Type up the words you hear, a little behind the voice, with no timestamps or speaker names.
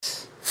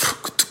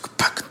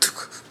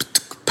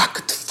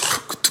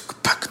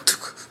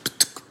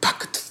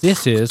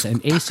This is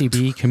an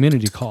ACB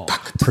community call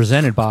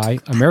presented by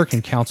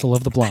American Council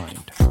of the Blind.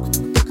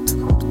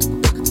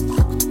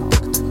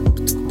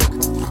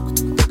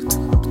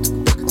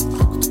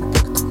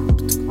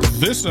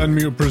 This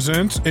Unmute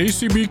Presents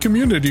ACB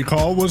Community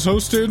Call was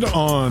hosted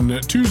on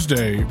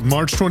Tuesday,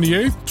 March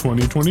 28th,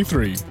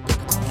 2023.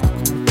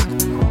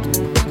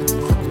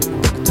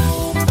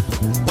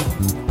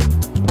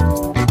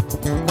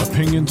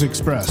 Opinions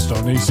expressed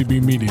on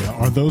ACB Media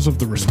are those of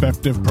the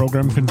respective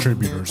program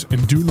contributors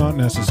and do not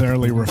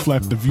necessarily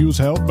reflect the views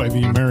held by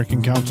the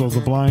American Council of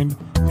the Blind,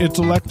 its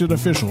elected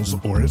officials,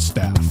 or its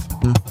staff.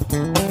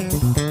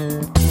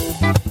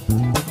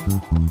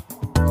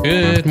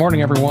 Good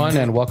morning, everyone,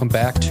 and welcome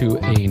back to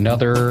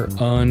another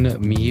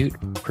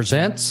Unmute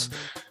Presents.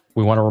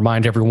 We want to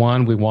remind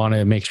everyone, we want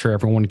to make sure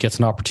everyone gets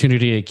an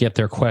opportunity to get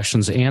their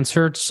questions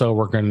answered. So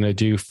we're going to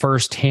do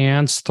first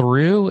hands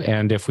through,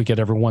 and if we get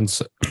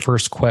everyone's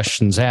first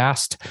questions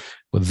asked,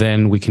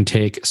 then we can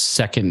take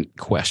second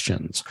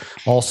questions.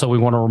 Also, we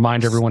want to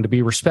remind everyone to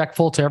be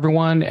respectful to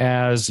everyone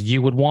as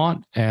you would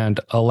want and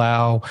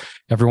allow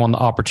everyone the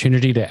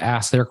opportunity to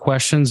ask their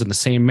questions in the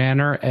same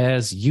manner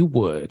as you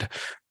would.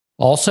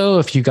 Also,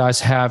 if you guys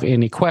have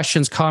any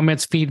questions,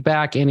 comments,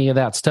 feedback, any of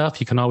that stuff,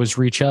 you can always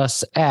reach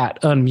us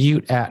at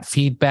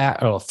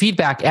feedback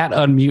at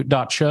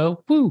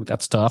unmute.show. Woo,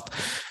 that's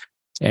tough.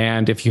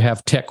 And if you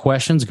have tech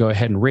questions, go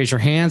ahead and raise your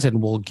hands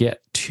and we'll get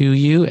to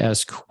you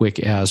as quick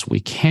as we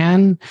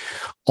can.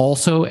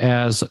 Also,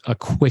 as a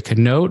quick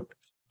note,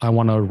 I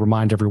want to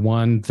remind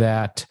everyone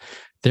that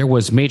there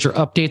was major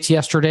updates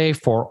yesterday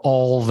for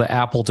all the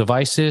Apple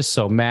devices,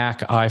 so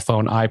Mac,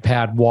 iPhone,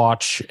 iPad,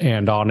 Watch,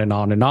 and on and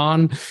on and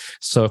on.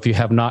 So if you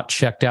have not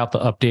checked out the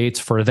updates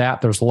for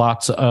that, there's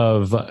lots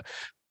of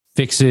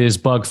fixes,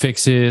 bug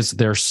fixes.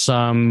 There's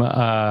some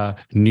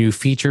new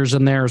features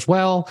in there as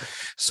well.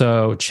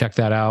 So check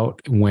that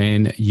out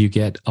when you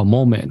get a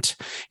moment.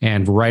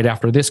 And right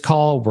after this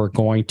call, we're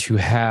going to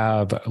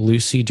have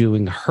Lucy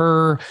doing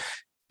her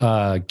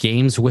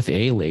Games with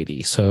A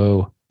Lady.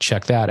 So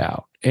check that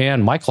out.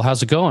 And Michael,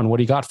 how's it going? What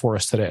do you got for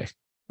us today?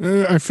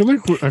 I feel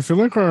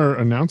like our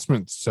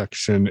announcement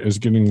section is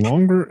getting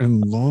longer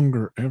and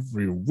longer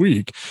every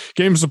week.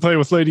 Games to play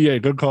with Lady A,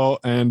 good call,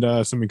 and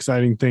some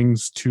exciting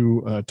things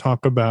to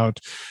talk about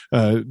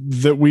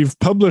that we've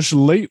published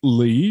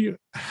lately.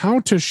 How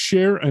to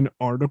share an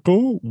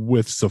article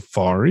with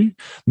Safari.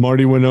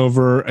 Marty went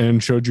over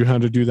and showed you how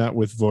to do that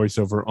with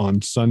VoiceOver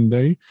on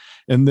Sunday.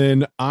 And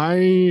then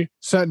I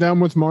sat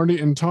down with Marty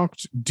and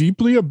talked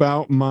deeply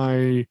about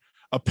my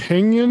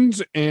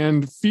opinions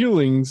and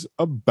feelings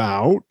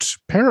about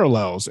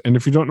Parallels. And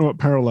if you don't know what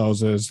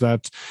Parallels is,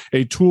 that's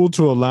a tool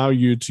to allow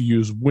you to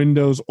use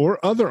Windows or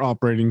other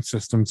operating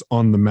systems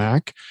on the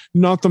Mac.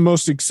 Not the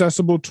most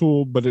accessible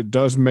tool, but it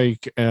does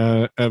make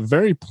a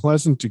very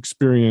pleasant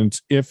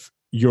experience if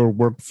your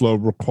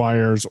workflow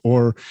requires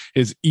or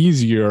is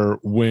easier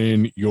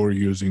when you're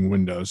using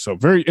Windows. So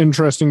very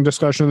interesting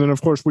discussion. And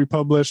of course, we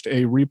published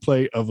a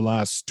replay of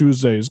last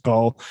Tuesday's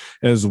call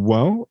as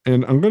well.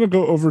 And I'm going to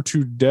go over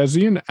to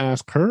Desi and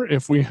ask her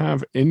if we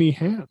have any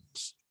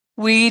hands.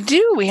 We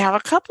do. We have a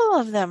couple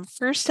of them.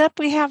 First up,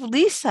 we have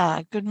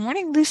Lisa. Good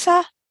morning,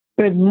 Lisa.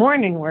 Good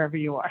morning, wherever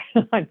you are.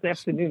 It's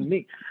afternoon.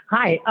 Me.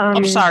 Hi.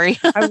 I'm sorry.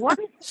 I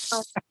wanted to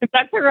know,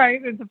 that's all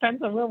right. It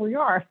depends on where we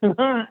are.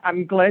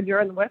 I'm glad you're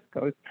on the West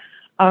Coast.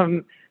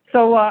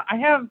 So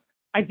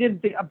I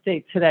did the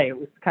update today. It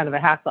was kind of a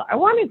hassle. I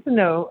wanted to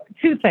know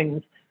two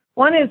things.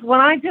 One is when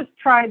I just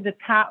tried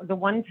the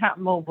One Tap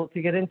Mobile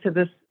to get into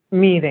this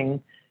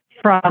meeting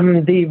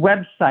from the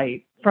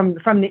website, from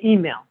the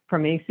email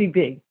from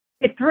ACB,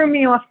 it threw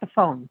me off the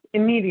phone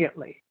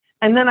immediately.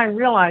 And then I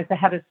realized I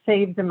had it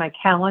saved in my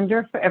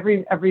calendar for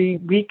every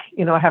week.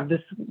 You know, I have this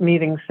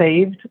meeting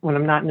saved when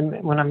I'm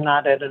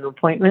not at an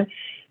appointment.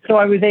 So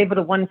I was able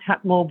to One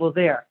Tap Mobile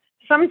there.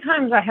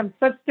 Sometimes I have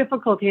such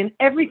difficulty, and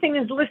everything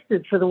is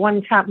listed for the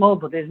One Tap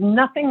Mobile. There's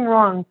nothing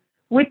wrong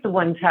with the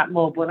One Tap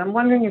Mobile, and I'm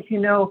wondering if you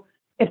know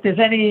if there's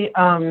any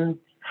what am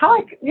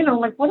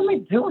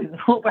I doing?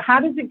 How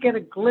does it get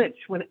a glitch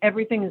when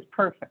everything is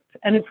perfect?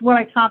 And it's what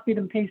I copied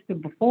and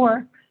pasted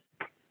before.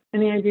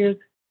 Any ideas?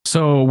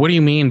 So what do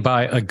you mean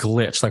by a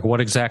glitch? Like what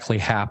exactly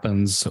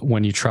happens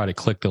when you try to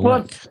click the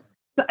link?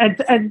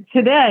 And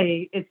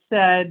today it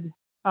said,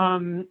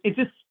 it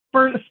just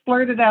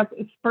spurted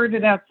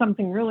out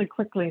something really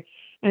quickly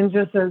and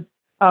just says,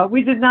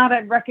 we did not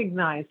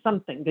recognize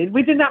something.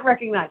 We did not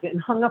recognize it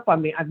and hung up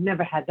on me. I've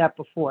never had that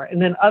before.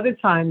 And then other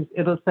times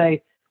it'll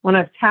say, when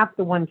I've tapped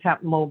the One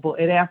Tap Mobile,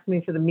 it asks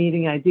me for the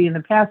meeting ID and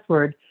the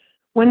password.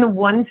 When the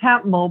One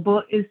Tap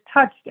Mobile is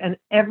touched and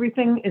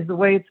everything is the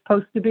way it's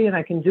supposed to be, and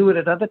I can do it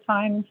at other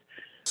times,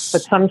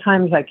 but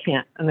sometimes I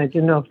can't. And I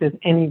didn't know if there's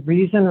any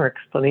reason or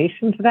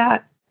explanation for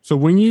that. So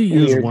when you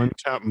use Weird. One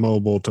Tap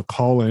Mobile to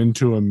call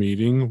into a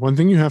meeting, one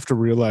thing you have to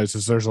realize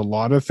is there's a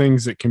lot of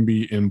things that can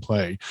be in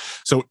play.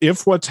 So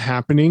if what's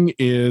happening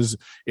is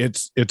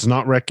it's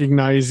not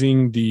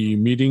recognizing the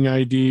meeting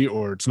ID,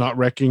 or it's not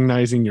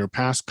recognizing your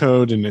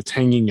passcode and it's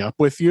hanging up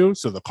with you,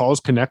 so the call is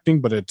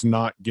connecting but it's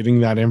not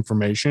getting that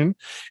information,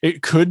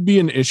 it could be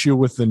an issue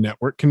with the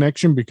network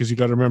connection, because you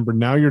got to remember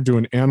now you're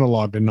doing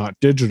analog and not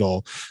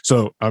digital.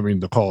 So I mean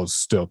the call is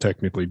still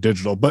technically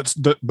digital, but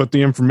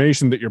the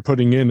information that you're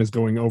putting in is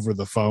going over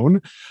the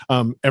phone.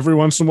 Every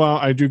once in a while,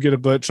 I do get a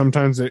glitch.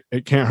 Sometimes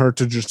it can't hurt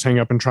to just hang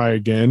up and try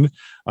again.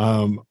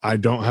 I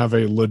don't have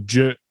a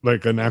legit,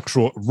 like an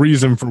actual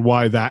reason for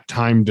why that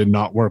time did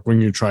not work when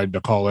you tried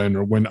to call in,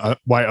 or when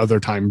why other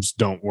times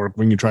don't work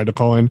when you tried to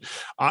call in.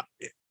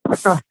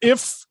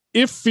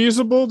 If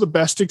feasible, the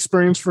best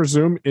experience for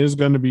Zoom is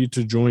going to be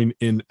to join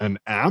in an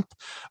app.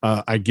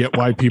 I get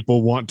why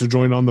people want to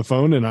join on the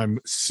phone, and I'm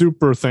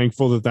super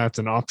thankful that that's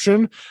an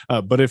option.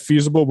 But if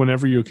feasible,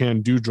 whenever you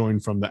can, do join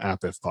from the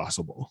app if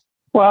possible.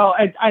 Well,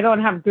 I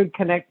don't have good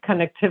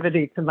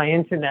connectivity to my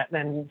internet,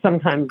 and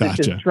sometimes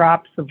Gotcha. it just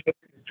drops. The voices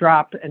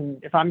drop,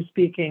 and if I'm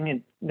speaking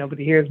and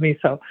nobody hears me,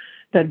 so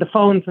the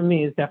phone for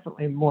me is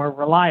definitely more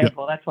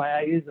reliable. That's why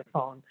I use the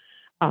phone,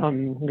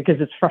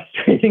 because it's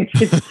frustrating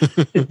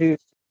to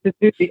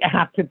do the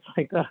app. It's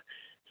like,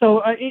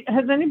 so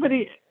has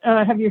anybody,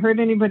 have you heard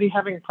anybody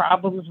having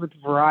problems with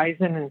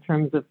Verizon in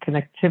terms of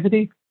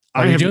connectivity?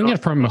 Are you doing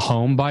it from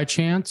home by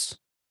chance?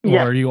 Or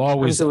Yeah, are you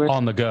always I'm doing it.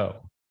 on the go?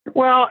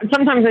 Well,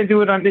 sometimes I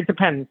do it it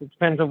depends. It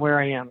depends on where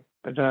I am.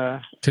 But,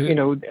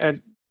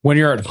 When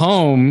you're at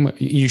home,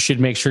 you should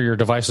make sure your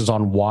device is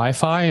on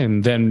Wi-Fi.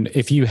 And then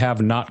if you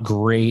have not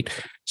great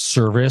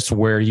service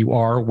where you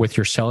are with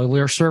your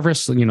cellular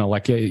service,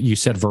 like you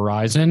said,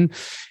 Verizon,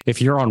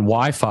 if you're on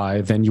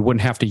Wi-Fi, then you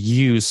wouldn't have to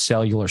use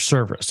cellular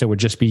service. It would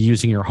just be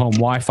using your home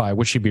Wi-Fi,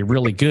 which should be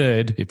really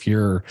good if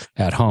you're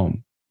at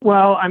home.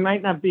 well, I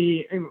might not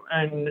be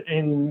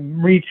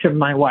in reach of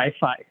my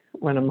Wi-Fi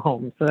when I'm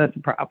home. So that's a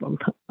problem.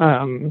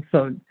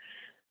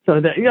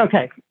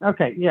 Okay.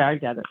 Yeah, I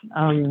get it.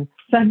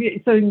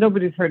 So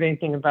nobody's heard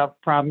anything about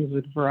problems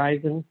with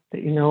Verizon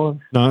that you know of?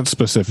 Not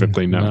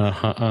specifically,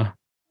 no.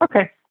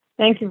 Okay.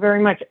 Thank you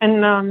very much.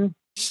 And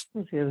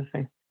what's the other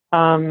thing?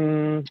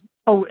 Have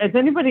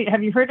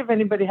you heard of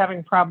anybody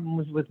having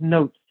problems with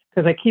Notes?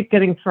 Because I keep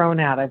getting thrown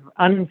out. I've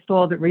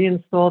uninstalled it,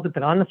 reinstalled it,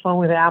 been on the phone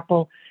with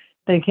Apple.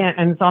 They can't,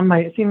 and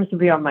it seems to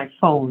be on my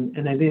phone.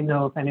 And I didn't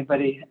know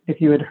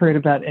if you had heard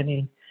about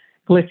any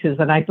glitches.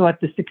 And I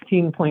thought the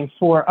 16.4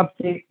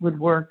 update would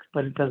work,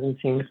 but it doesn't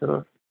seem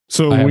to.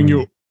 So when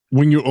you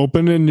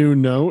open a new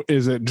note,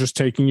 is it just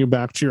taking you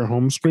back to your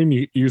home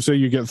screen? You say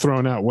you get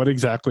thrown out. What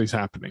exactly is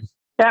happening?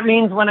 That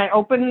means when I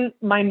open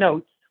my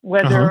notes,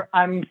 whether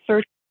I'm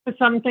searching for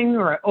something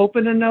or I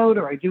open a note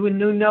or I do a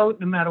new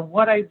note, no matter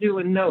what I do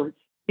in notes,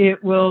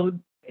 it will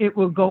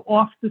go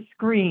off the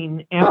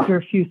screen after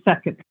a few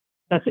seconds.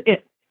 That's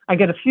it. I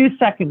get a few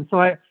seconds.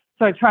 So I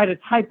try to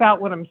type out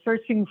what I'm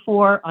searching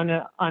for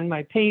on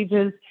my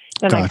pages.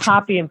 Then Gotcha. I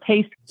copy and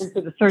paste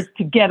into the search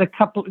to get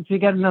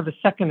another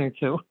second or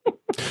two.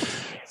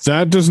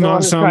 That does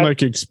not sound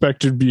like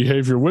expected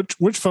behavior.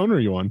 Which phone are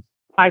you on?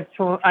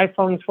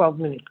 iPhone 12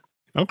 mini.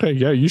 Okay,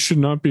 yeah, you should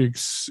not be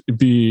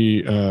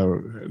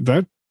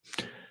that.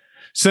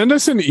 Send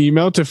us an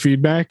email to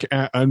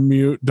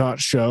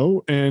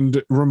feedback@unmute.show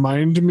and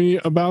remind me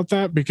about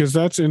that, because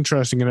that's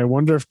interesting. And I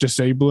wonder if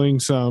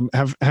disabling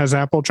has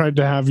Apple tried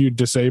to have you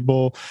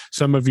disable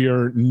some of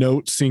your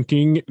note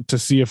syncing to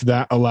see if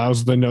that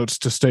allows the notes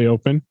to stay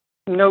open?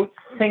 Note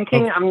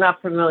syncing, I'm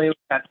not familiar with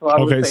that. So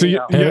Okay, so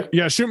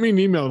no. shoot me an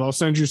email and I'll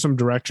send you some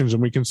directions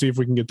and we can see if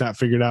we can get that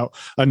figured out.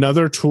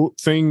 Another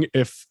thing,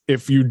 if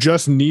you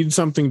just need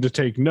something to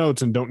take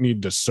notes and don't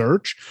need to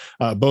search,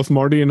 both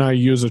Marty and I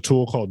use a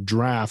tool called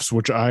Drafts,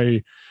 which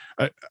I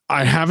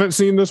haven't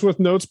seen this with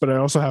notes, but I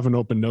also haven't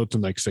opened notes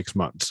in like 6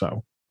 months.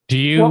 So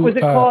what was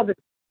it called?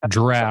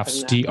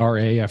 Drafts,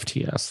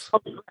 DRAFTS.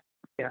 Oh,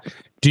 yeah.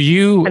 Do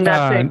you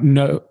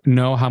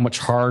know how much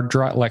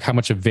how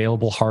much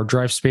available hard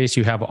drive space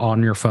you have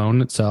on your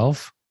phone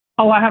itself?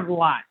 Oh, I have a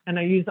lot, and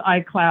I use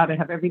iCloud. I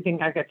have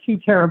everything. I got 2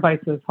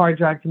 terabytes of hard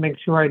drive to make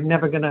sure I'm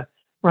never going to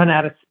run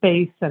out of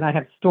space, and I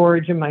have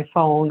storage in my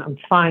phone. I'm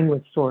fine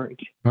with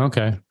storage.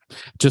 Okay.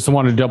 Just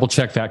wanted to double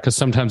check that, because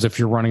sometimes if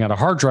you're running out of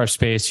hard drive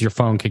space, your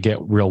phone could get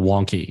real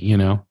wonky,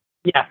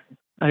 Yes,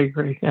 I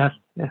agree. Yes.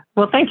 Yeah.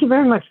 Well, thank you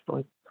very much,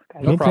 boys.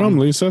 Okay. No problem,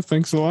 Lisa.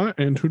 Thanks a lot.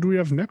 And who do we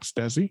have next,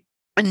 Desi?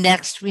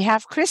 Next, we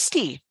have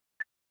Christy.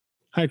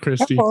 Hi,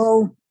 Christy.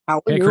 Hello. How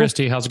are Hey, you?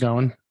 Christy, how's it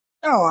going?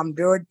 Oh, I'm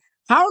good.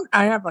 I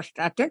have a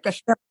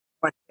simple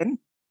question.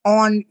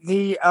 On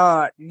the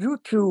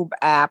YouTube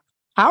app,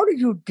 how do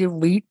you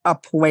delete a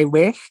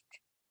playlist?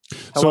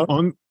 So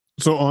on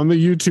the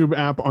YouTube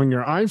app on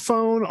your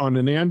iPhone, on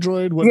an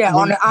Android? On the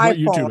iPhone.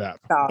 YouTube app?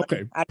 Sorry.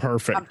 Okay,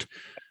 perfect.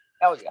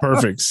 Hell yeah.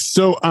 Perfect.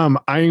 So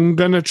I'm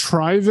gonna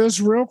try this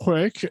real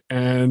quick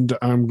and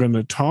I'm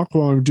gonna talk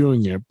while I'm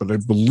doing it, but I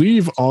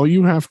believe all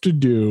you have to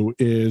do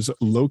is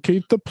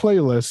locate the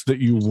playlist that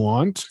you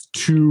want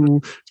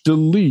to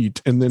delete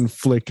and then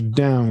flick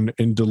down,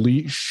 and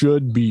delete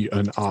should be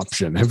an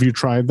option. Have you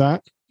tried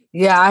that?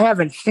 Yeah, I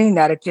haven't seen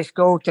that. It just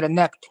goes to the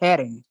next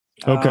heading.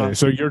 Okay,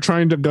 so you're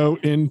trying to go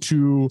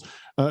into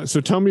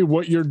so tell me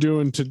what you're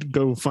doing to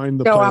go find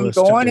the So playlist.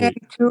 I'm going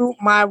into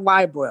my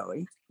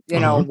library,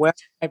 where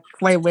my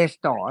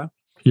playlists are.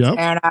 Yep.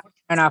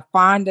 And I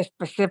find the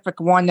specific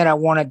one that I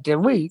want to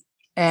delete,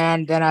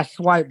 and then I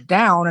swipe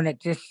down, and it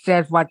just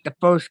says like the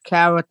first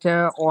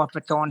character, or if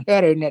it's on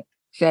heading, it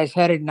says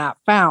heading not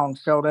found.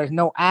 So there's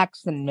no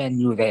action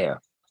menu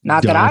there,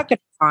 not that I could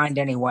find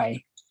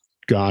anyway.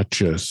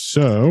 Gotcha.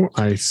 So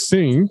I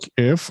think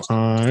if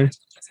I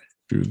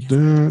do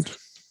that,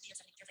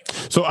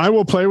 so I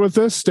will play with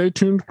this. Stay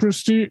tuned,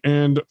 Christy,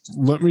 and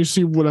let me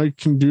see what I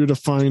can do to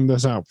find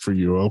this out for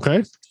you.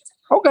 Okay.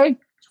 Okay.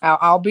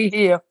 I'll be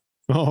here.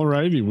 All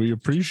righty. We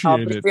appreciate I'll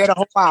be it. here the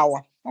whole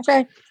hour.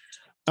 Okay.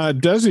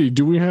 Desi,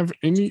 do we have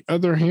any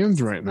other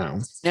hands right now?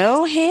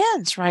 No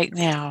hands right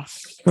now.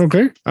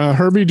 Okay.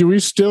 Herbie, do we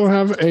still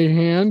have a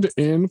hand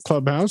in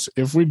Clubhouse?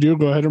 If we do,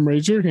 go ahead and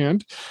raise your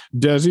hand.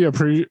 Desi,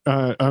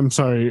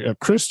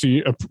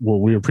 Christy, well,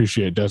 we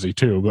appreciate Desi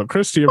too, but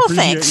Christy,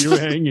 appreciate you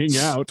hanging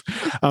out.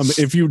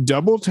 If you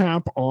double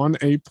tap on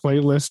a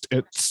playlist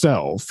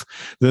itself,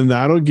 then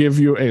that'll give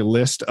you a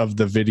list of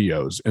the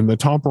videos. In the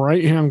top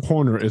right-hand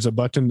corner is a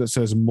button that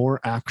says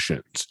More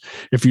Actions.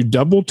 If you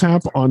double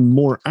tap on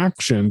More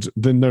Actions,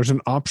 then there's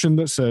an option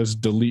that says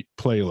Delete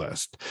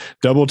Playlist.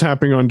 Double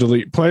tapping on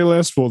Delete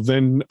Playlist will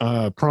then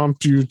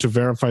prompt you to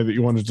verify that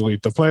you want to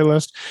delete the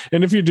playlist.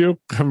 And if you do,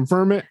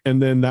 confirm it,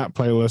 and then that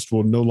playlist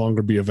will no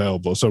longer be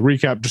available. So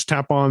recap, just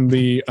tap on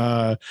the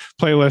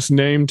playlist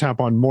name, tap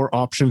on More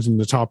Options in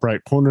the top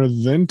right corner,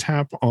 then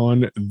tap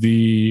on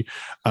the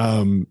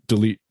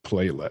delete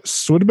playlist.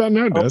 So what about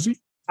now, Desi?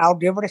 I'll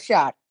give it a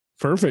shot.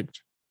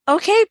 Perfect.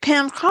 Okay,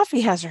 Pam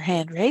Coffee has her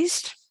hand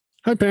raised.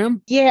 Hi,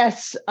 Pam.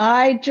 Yes,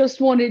 I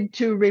just wanted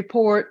to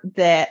report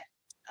that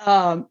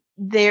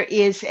there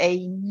is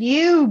a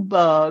new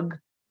bug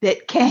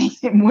that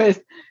came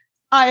with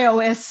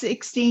iOS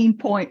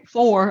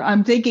 16.4.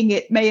 I'm thinking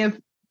it may have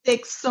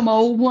fixed some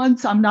old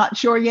ones. I'm not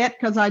sure yet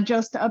because I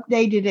just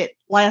updated it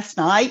last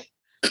night.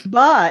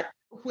 But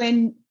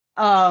when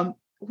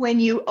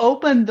you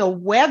open the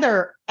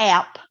weather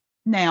app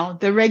now,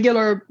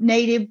 the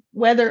native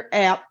weather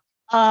app,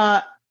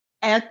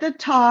 at the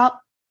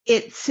top,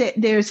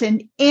 there's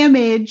an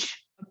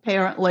image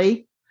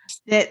apparently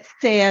that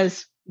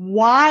says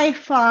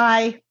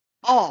Wi-Fi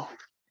off.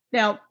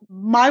 Now,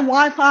 my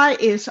Wi-Fi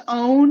is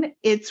on.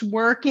 It's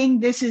working.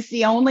 This is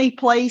the only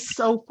place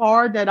so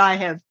far that I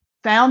have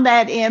found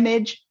that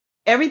image.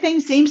 Everything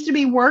seems to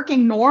be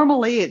working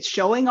normally. It's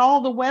showing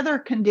all the weather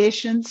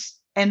conditions,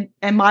 and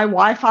my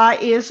Wi-Fi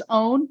is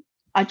on.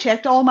 I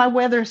checked all my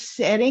weather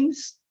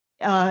settings.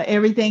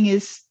 Everything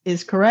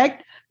is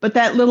correct, but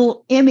that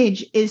little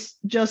image is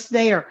just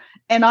there.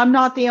 And I'm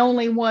not the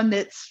only one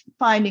that's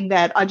finding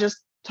that. I just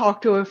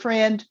talked to a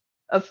friend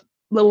a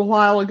little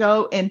while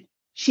ago, and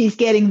she's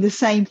getting the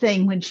same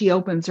thing when she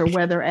opens her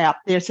weather app.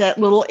 There's that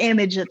little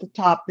image at the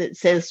top that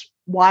says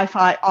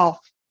Wi-Fi off.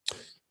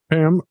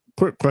 Pam,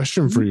 quick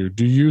question for you.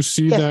 Do you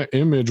see that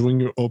image when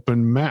you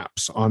open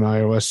Maps on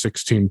iOS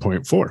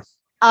 16.4?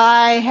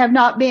 I have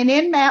not been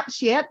in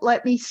Maps yet.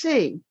 Let me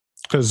see.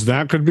 Because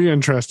that could be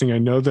interesting. I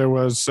know there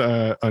was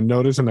a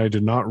notice, and I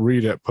did not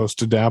read it,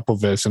 posted to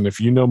Applevis. And if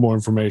you know more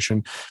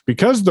information,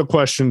 because the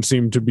question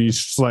seemed to be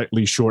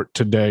slightly short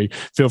today,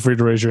 feel free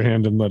to raise your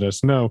hand and let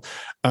us know.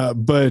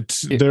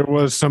 But there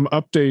was some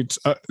updates,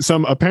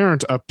 some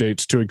apparent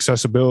updates to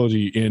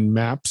accessibility in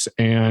Maps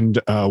and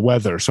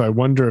weather. So I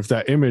wonder if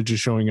that image is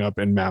showing up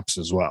in Maps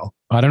as well.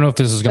 I don't know if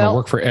this is going to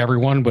work for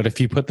everyone, but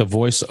if you put the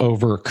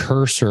voiceover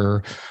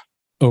cursor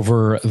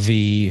over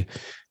the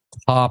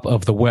top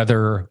of the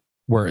weather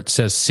where it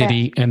says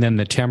city and then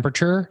the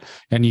temperature,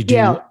 and you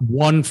do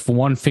one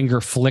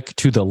finger flick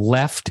to the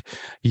left,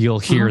 you'll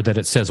hear that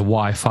it says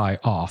Wi-Fi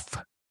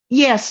off.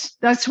 Yes,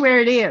 that's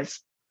where it is.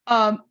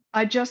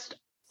 I just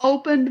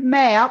opened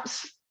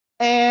Maps,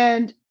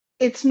 and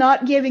it's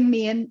not giving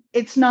me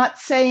it's not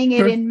saying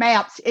it in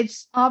Maps.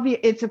 It's obvious.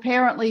 It's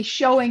apparently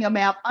showing a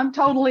map. I'm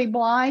totally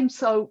blind,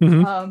 so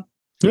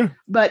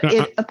but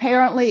it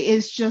apparently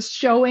is just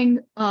showing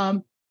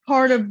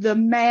part of the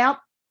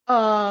map.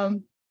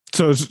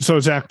 So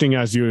it's acting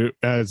as you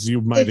might expect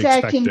it. It's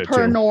acting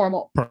per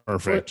normal.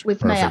 Perfect.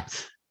 With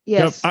Maps.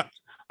 Yes. Yep.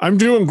 I'm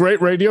doing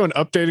great radio and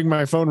updating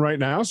my phone right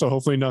now, so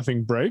hopefully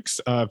nothing breaks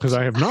because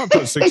I have not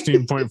put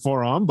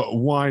 16.4 on, but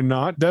why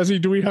not?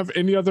 Desi, do we have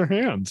any other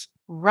hands?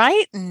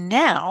 Right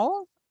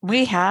now,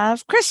 we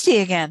have Christy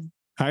again.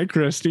 Hi,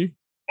 Christy.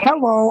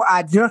 Hello,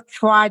 I just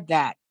tried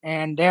that,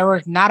 and there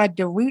was not a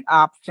delete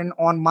option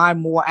on my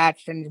More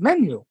Actions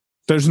menu.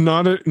 There's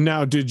not a...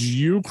 Now, did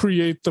you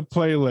create the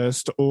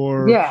playlist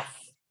or... Yes.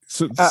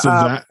 So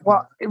that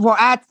well,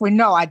 actually,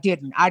 no, I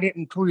didn't. I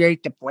didn't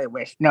create the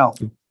playlist. No.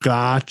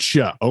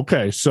 Gotcha.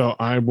 Okay, so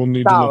I will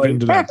need to look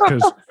into that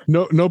because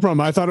no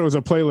problem. I thought it was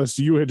a playlist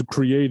you had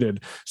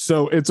created.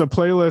 So it's a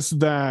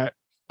playlist that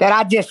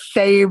I just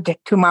saved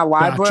to my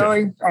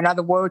library. Gotcha. In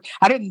other words,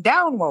 I didn't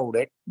download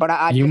it,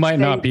 but you might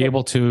not be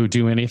able to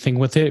do anything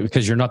with it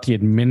because you're not the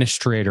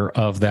administrator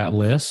of that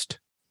list.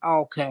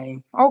 Okay.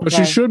 But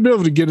she should be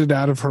able to get it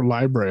out of her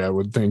library, I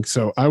would think.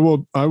 So I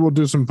will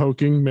do some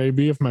poking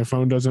maybe if my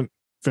phone doesn't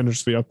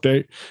finish the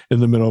update in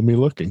the middle of me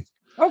looking.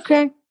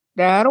 Okay,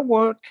 that'll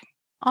work.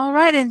 All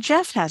right, and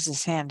Jeff has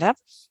his hand up.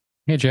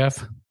 Hey,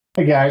 Jeff.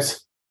 Hey,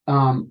 guys,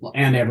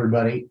 and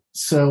everybody.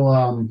 So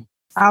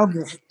I'll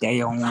just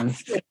stay on.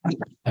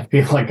 I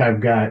feel like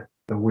I've got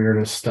the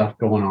weirdest stuff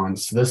going on.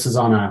 So this is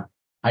on a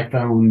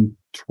iPhone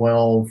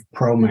 12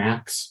 Pro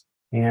Max,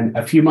 and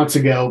a few months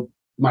ago,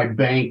 my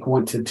bank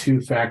went to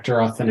two-factor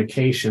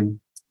authentication,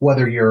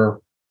 whether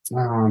you're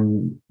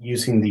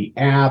using the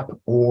app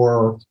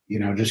or,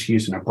 just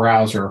using a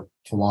browser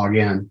to log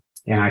in.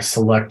 And I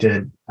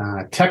selected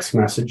text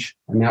message,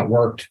 and that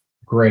worked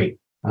great.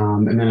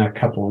 And then a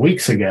couple of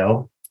weeks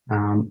ago,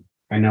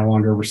 I no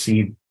longer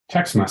received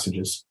text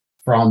messages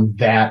from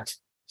that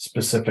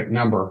specific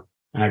number.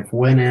 And I've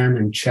went in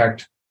and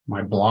checked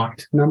my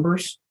blocked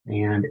numbers,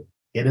 and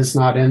it is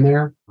not in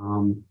there.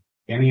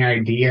 Any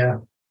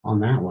idea on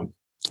that one?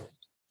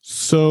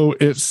 So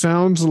it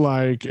sounds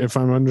like, if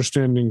I'm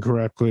understanding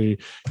correctly,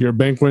 your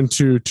bank went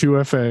to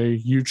 2FA,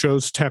 you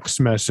chose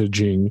text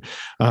messaging.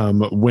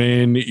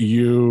 When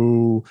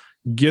you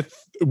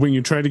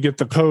try to get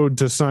the code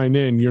to sign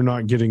in, you're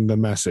not getting the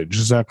message.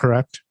 Is that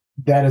correct?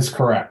 That is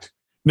correct.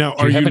 Now,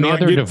 do you have any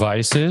other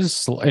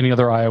devices, any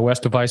other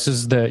iOS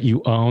devices that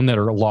you own that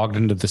are logged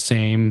into the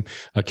same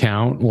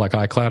account, like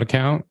iCloud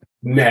account?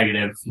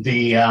 Negative.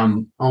 The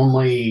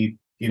only,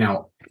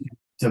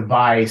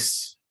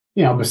 device,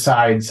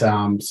 besides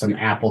some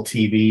Apple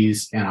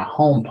TVs and a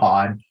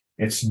HomePod,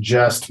 it's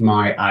just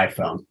my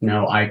iPhone.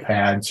 No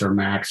iPads or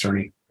Macs or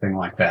anything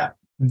like that.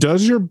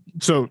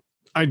 So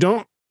I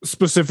don't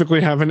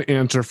specifically have an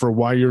answer for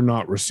why you're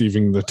not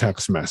receiving the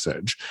text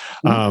message.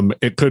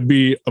 It could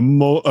be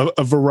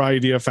a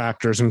variety of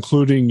factors,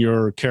 including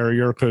your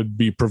carrier could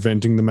be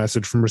preventing the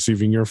message from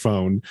receiving your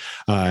phone,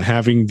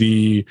 having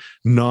the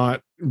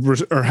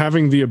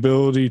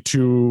ability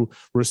to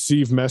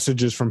receive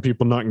messages from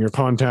people not in your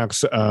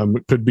contacts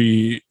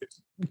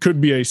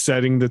could be a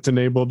setting that's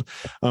enabled.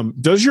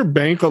 Does your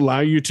bank allow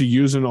you to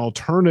use an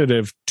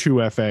alternative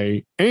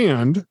 2FA?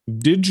 And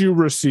did you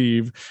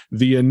receive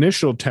the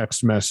initial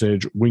text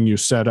message when you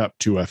set up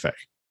 2FA?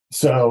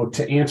 So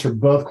to answer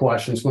both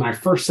questions, when I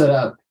first set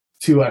up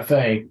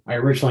 2FA, I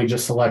originally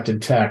just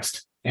selected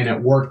text, and it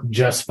worked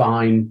just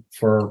fine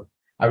for,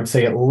 I would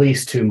say, at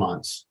least 2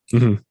 months.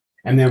 Mm-hmm.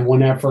 And then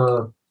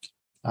whenever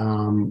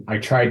I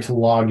tried to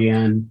log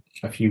in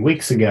a few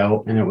weeks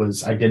ago, and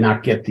I did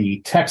not get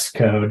the text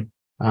code,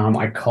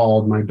 I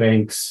called my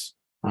bank's,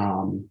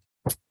 customer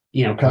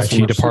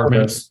IT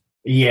department. Service.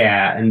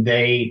 Yeah, and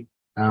they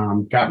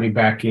got me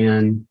back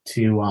in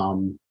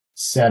to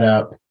set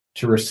up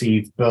to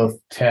receive both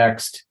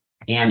text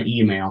and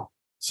email.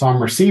 So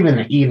I'm receiving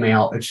the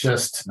email. It's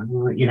just,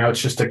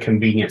 it's just a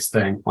convenience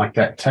thing. Like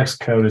that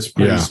text code is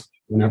pretty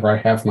whenever I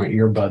have my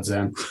earbuds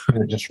in,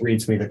 and it just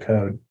reads me the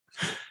code.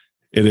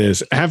 It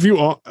is. Have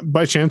you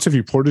by chance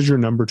ported your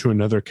number to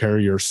another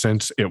carrier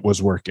since it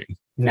was working?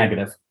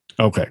 Negative.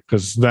 Okay,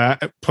 because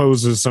that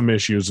poses some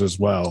issues as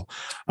well.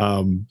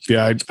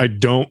 I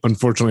don't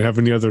unfortunately have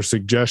any other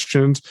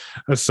suggestions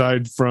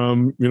aside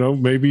from,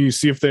 maybe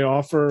see if they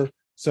offer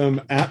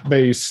some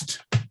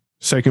app-based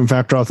second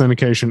factor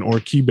authentication or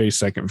key-based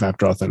second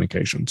factor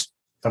authentications.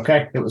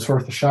 Okay, it was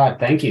worth a shot.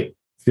 Thank you.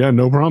 Yeah,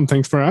 no problem.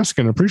 Thanks for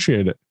asking.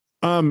 Appreciate it.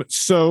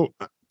 So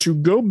to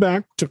go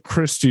back to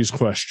Christy's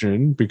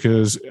question,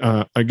 because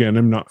again,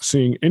 I'm not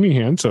seeing any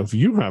hands. So if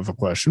you have a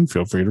question,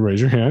 feel free to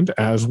raise your hand.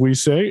 As we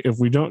say, if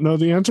we don't know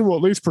the answer, we'll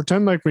at least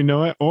pretend like we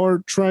know it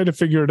or try to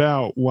figure it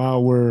out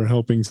while we're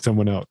helping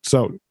someone out.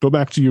 So go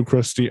back to you,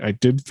 Christy. I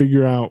did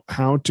figure out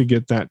how to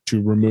get that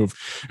to remove.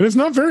 And it's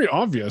not very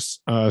obvious.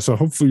 So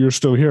hopefully you're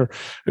still here.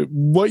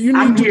 What you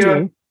need to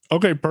do.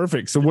 Okay,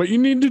 perfect. So what you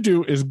need to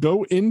do is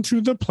go into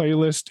the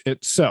playlist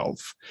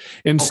itself.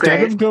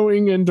 Instead of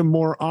going into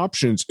more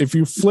options, if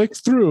you flick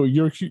through,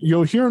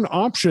 you'll hear an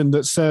option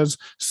that says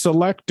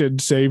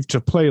selected, save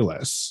to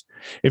playlists.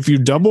 If you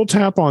double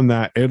tap on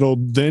that, it'll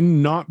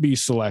then not be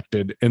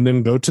selected, and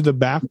then go to the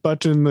back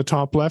button in the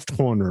top left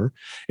corner,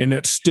 and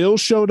it still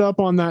showed up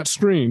on that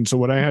screen. So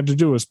what I had to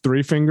do was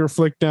 3-finger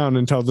flick down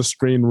until the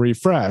screen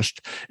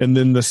refreshed, and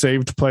then the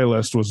saved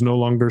playlist was no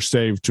longer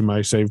saved to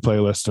my saved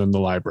playlist in the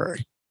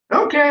library.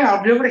 Okay,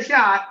 I'll give it a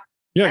shot.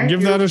 Yeah,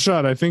 give that a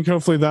shot. I think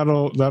hopefully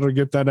that'll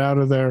get that out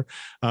of there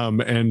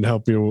and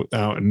help you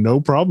out.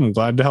 No problem.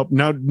 Glad to help.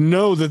 Now,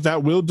 know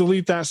that will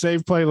delete that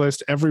save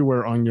playlist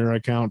everywhere on your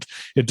account.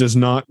 It does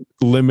not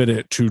limit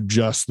it to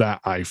just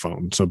that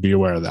iPhone. So be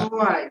aware of that. All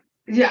right.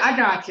 Yeah, I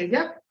got you.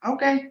 Yep.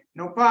 Okay.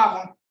 No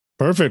problem.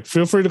 Perfect.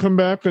 Feel free to come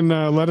back and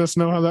let us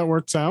know how that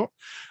works out.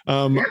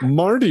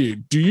 Marty,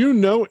 do you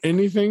know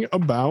anything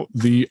about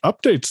the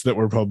updates that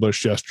were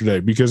published yesterday?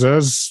 Because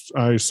as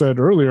I said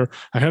earlier,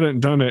 I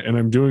hadn't done it and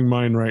I'm doing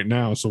mine right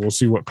now. So we'll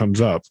see what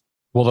comes up.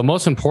 Well, the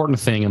most important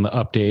thing in the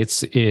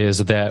updates is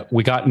that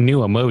we got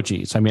new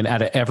emojis. I mean,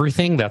 out of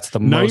everything, that's the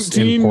most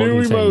 19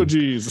 important new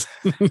thing.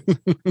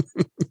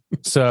 Emojis.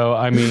 So,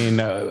 I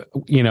mean,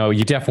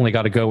 you definitely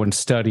got to go and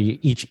study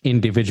each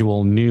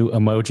individual new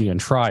emoji and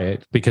try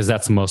it, because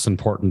that's the most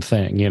important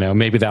thing.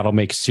 Maybe that'll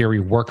make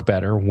Siri work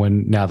better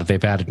now that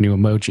they've added new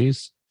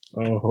emojis.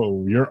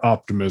 Oh, your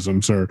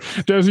optimism, sir.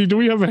 Desi, do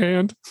we have a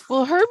hand?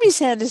 Well, Herbie's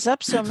hand is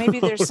up, so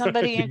maybe there's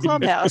somebody in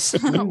Clubhouse.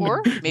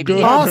 Or maybe Go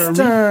ahead,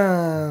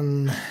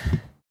 Austin.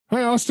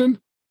 Hi, Austin.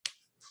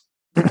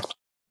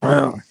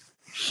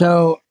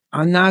 So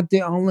I'm not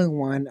the only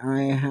one.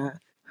 I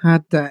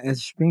had the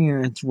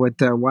experience with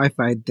the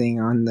Wi-Fi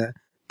thing on the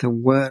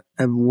what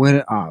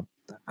up.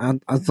 I'm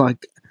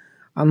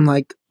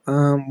like,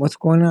 what's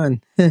going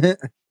on?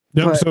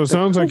 Yep. So it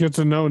sounds like it's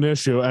a known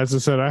issue. As I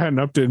said, I hadn't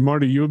updated.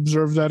 Marty, you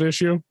observed that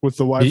issue with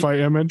the Wi-Fi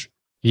image?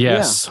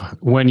 Yes. Yeah.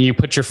 When you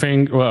put the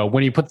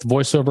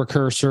voiceover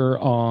cursor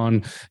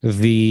on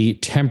the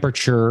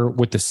temperature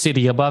with the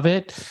city above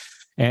it,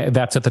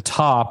 that's at the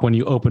top when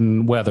you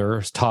open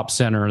weather, top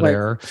center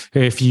there.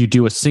 If you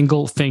do a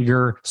single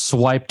finger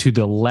swipe to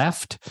the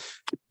left,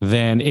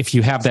 then if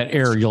you have that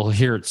error, you'll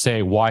hear it say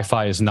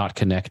Wi-Fi is not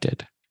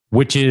connected,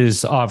 which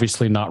is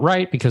obviously not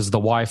right because the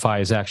Wi-Fi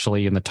is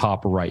actually in the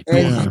top right.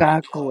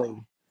 Exactly.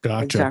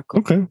 Gotcha. Exactly.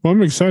 Okay. Well,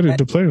 I'm excited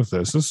to play with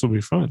this. This will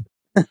be fun.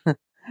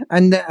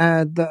 And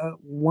the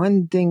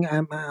one thing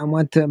I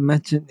want to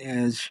mention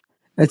is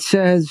it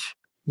says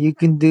you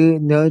can do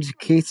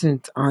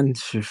notifications on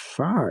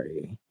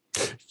Safari.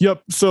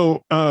 Yep.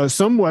 So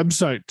some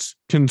websites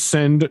can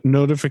send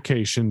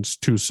notifications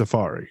to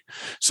Safari.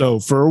 So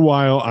for a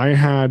while, I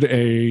had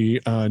a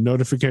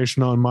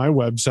notification on my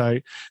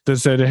website that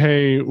said,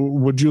 hey,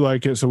 would you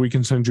like it so we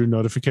can send you a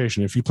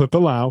notification? If you click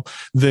allow,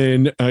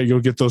 then you'll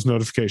get those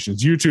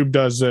notifications. YouTube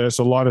does this.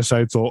 A lot of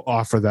sites will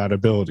offer that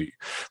ability.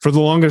 For the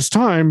longest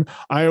time,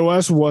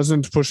 iOS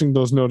wasn't pushing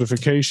those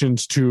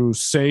notifications to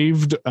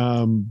saved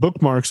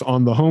bookmarks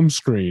on the home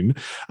screen.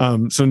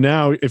 So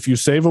now if you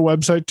save a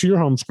website to your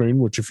home screen,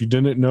 which if you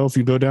didn't know, if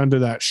you go down to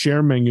that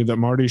share menu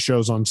that Marty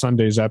shows on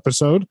Sunday's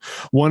episode,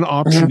 one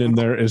option in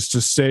there is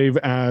to save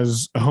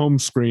as a home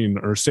screen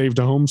or save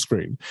to home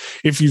screen.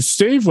 If you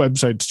save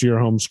websites to your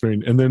home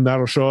screen, and then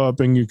that'll show up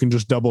and you can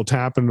just double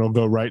tap and it'll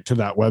go right to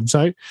that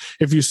website.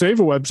 If you save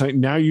a website,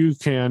 now you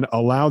can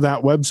allow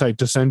that website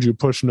to send you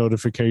push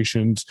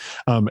notifications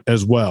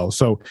as well.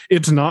 So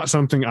it's not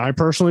something I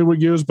personally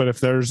would use, but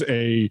if there's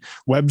a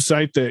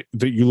website that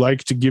you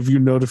like to give you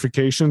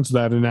notifications,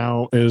 that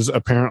now is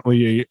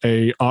apparently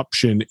a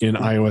option in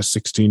iOS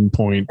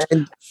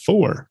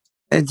 16.4.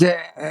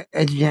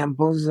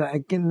 Examples I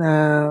can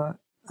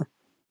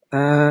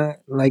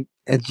like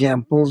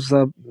examples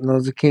of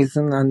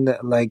notification on the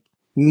like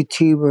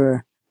YouTube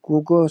or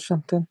Google or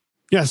something.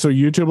 Yeah, so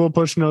YouTube will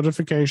push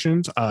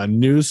notifications.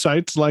 News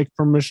sites like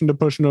permission to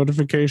push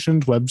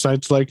notifications.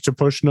 Websites like to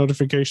push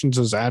notifications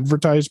as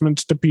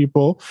advertisements to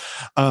people.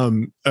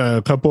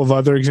 A couple of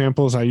other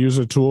examples, I use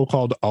a tool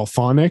called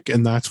Alphonic,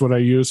 and that's what I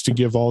use to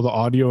give all the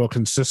audio a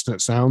consistent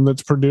sound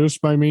that's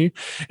produced by me.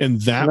 And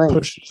that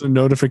pushes a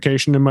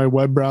notification in my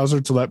web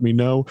browser to let me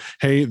know,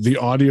 hey, the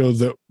audio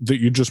that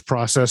you just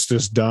processed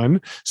is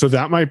done. So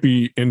that might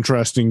be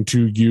interesting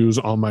to use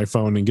on my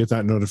phone and get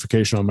that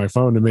notification on my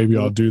phone, and maybe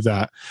I'll do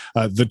that.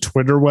 The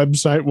Twitter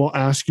website will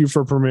ask you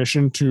for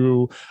permission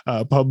to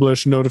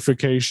publish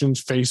notifications,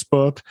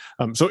 Facebook.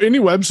 So any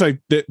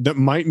website that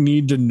might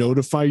need to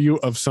notify you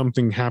of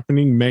something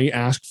happening may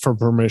ask for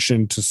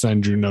permission to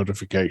send you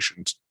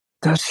notifications.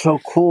 That's so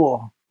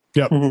cool.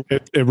 Yep.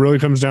 It really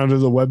comes down to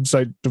the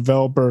website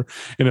developer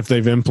and if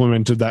they've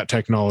implemented that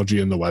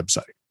technology in the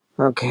website.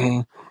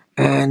 Okay.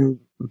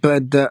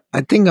 But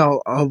I think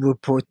I'll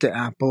report to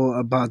Apple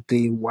about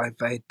the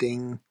Wi-Fi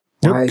thing.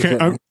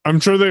 Yep. I'm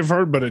sure they've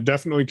heard, but it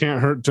definitely can't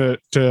hurt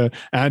to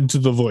add to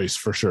the voice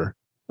for sure.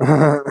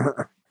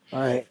 All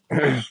right.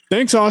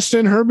 Thanks,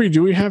 Austin. Herbie,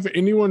 do we have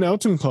anyone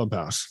else in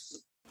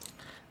Clubhouse?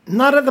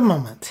 Not at the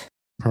moment.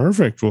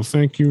 Perfect. Well,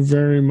 thank you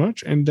very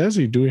much. And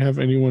Desi, do we have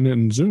anyone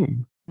in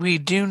Zoom? We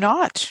do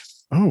not.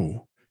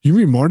 Oh, you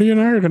mean Marty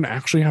and I are going to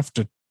actually have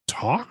to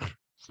talk?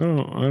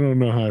 Oh, I don't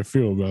know how I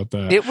feel about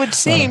that. It would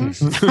seem.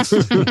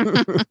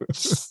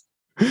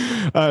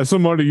 So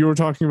Marty, you were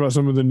talking about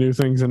some of the new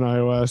things in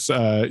iOS,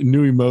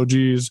 new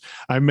emojis.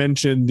 I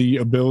mentioned the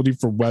ability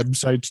for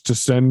websites to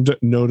send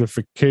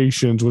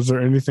notifications. Was there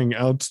anything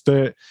else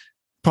that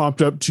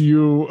popped up to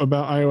you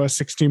about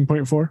iOS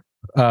 16.4?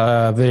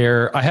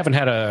 I haven't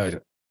had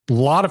a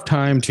lot of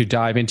time to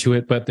dive into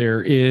it, but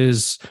there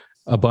is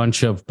a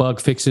bunch of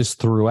bug fixes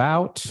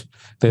throughout.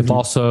 They've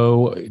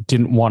also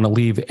didn't want to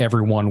leave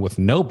everyone with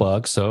no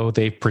bugs, so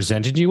they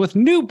presented you with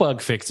new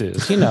bug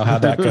fixes. You know how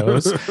that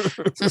goes.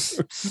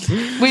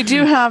 We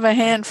do have a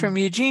hand from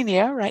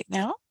Eugenia right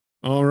now.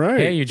 All right.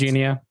 Hey,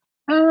 Eugenia.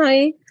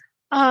 Hi.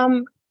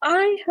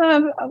 I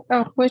have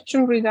a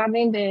question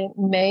regarding the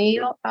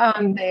mail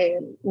and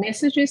the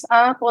messages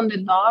app on the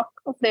dock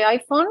of the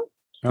iPhone.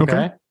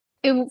 Okay.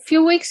 A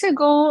few weeks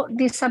ago,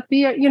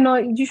 disappeared.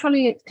 It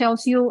usually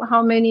tells you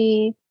how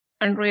many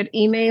unread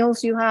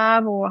emails you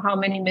have or how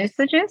many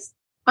messages,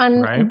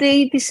 and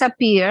they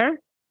disappear.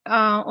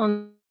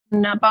 On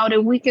about a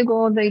week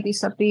ago, they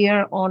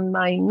disappear on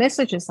my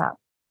messages app.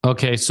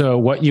 Okay, so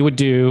what you would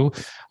do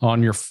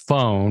on your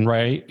phone,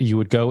 right? You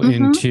would go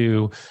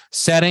into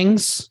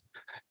settings.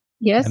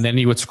 Yes. And then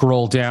you would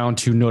scroll down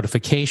to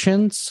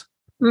notifications.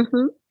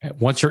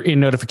 Once you're in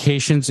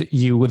notifications,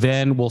 you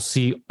then will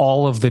see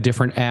all of the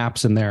different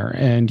apps in there.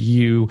 And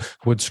you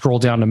would scroll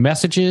down to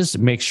messages,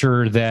 make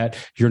sure that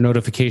your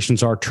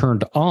notifications are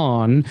turned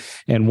on.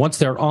 And once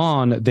they're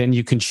on, then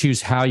you can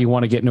choose how you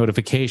want to get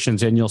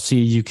notifications. And you'll see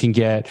you can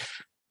get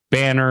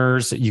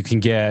banners, you can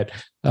get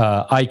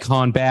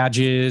icon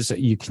badges,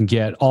 you can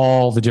get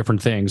all the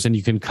different things, and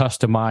you can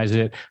customize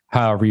it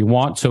however you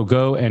want. So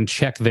go and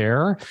check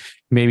there.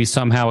 Maybe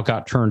somehow it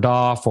got turned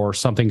off or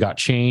something got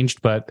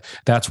changed, but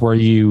that's where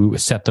you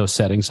set those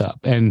settings up.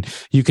 And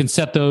you can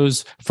set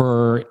those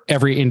for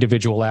every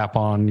individual app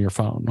on your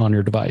phone, on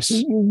your device.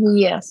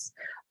 Yes.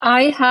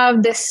 I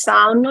have the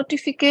sound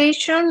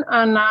notification,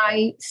 and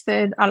I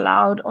said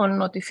allowed on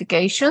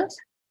notifications.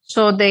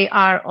 So they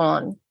are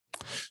on.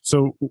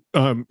 So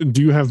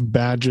do you have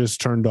badges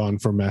turned on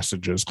for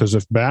messages? Because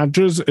if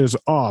badges is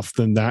off,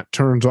 then that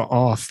turns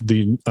off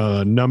the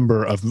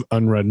number of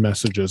unread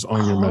messages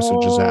on your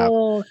messages app.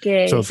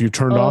 Okay. So if you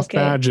turned off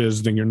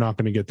badges, then you're not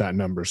going to get that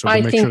number. So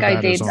I make think sure I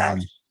that did is that.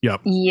 on.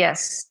 Yep.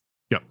 Yes.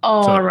 Yep.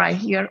 All right.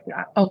 You're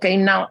okay.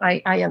 Now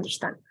I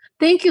understand.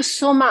 Thank you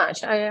so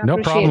much. No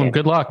problem. It.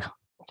 Good luck.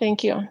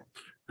 Thank you.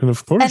 And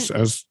of course,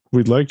 as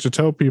we'd like to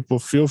tell people,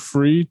 feel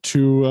free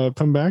to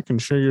come back and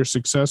share your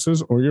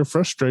successes or your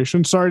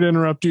frustrations. Sorry to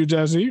interrupt you,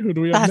 Desi. Who do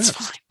we have next?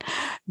 Fine.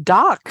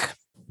 Doc.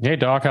 Hey,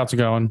 Doc. How's it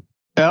going?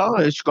 Well,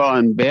 it's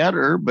gone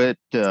better, but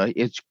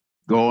it's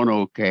going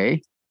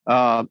okay.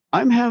 I'm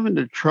having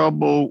the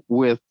trouble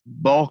with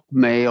bulk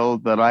mail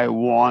that I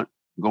want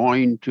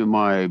going to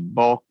my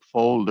bulk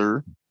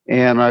folder.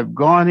 And I've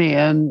gone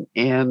in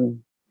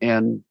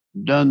and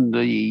done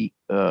the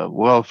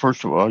well,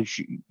 first of all,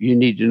 you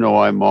need to know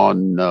I'm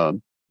on the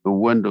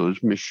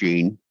Windows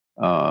machine,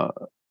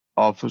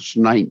 Office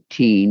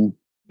 19,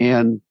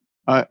 and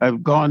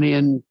I've gone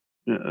in,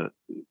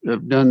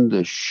 I've done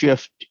the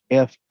Shift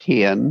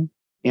F10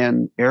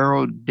 and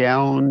arrowed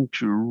down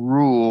to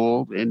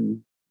rule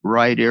and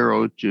right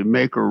arrow to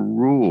make a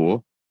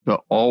rule to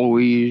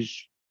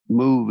always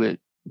move it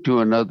to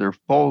another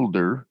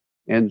folder,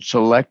 and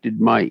selected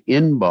my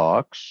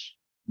inbox,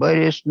 but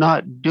it's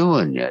not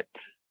doing it.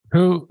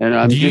 And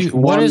I'm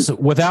what is,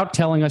 without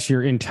telling us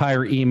your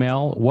entire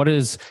email, what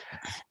is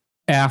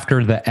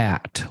after the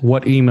 @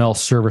 what email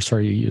service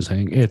are you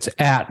using? It's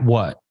at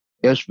what?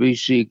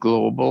 SBC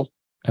Global.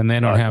 And they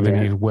don't have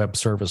any web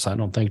service, I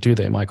don't think, do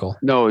they, Michael?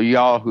 No,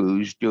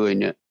 Yahoo's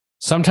doing it.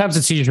 Sometimes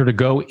it's easier to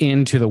go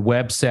into the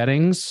web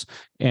settings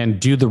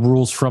and do the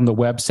rules from the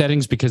web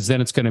settings, because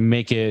then it's going to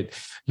make it,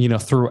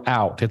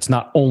 throughout. It's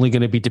not only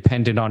going to be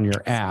dependent on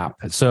your app.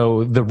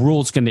 So the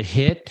rule's going to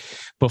hit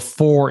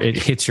before it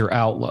hits your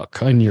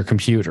Outlook on your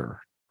computer.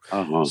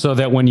 So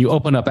that when you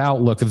open up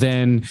Outlook,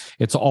 then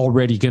it's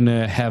already going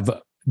to have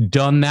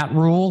done that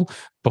rule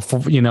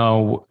before,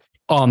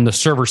 on the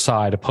server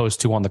side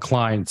opposed to on the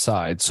client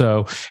side.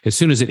 So as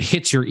soon as it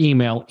hits your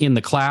email in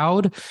the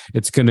cloud,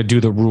 it's going to do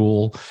the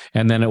rule,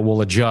 and then it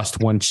will adjust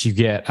once you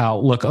get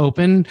Outlook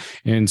open,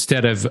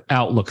 instead of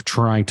Outlook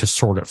trying to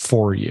sort it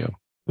for you.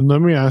 And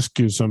let me ask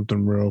you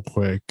something real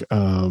quick,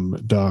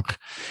 Doc.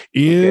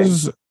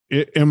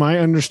 Am I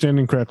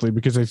understanding correctly?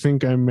 Because I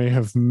think I may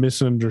have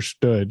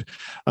misunderstood.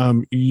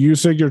 You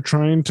said you're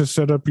trying to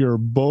set up your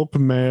bulk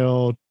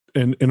mail,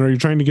 and are you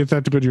trying to get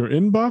that to go to your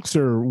inbox,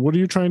 or what are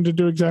you trying to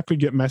do exactly?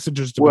 Get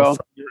messages to go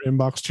from your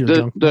inbox to your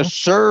junk mail? The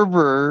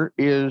server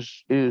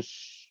is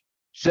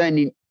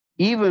sending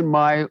even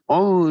my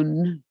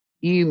own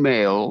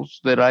emails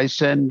that I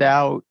send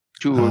out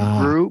to a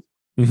group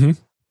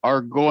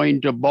are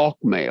going to bulk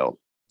mail.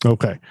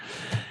 Okay.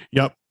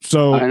 Yep.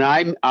 So, and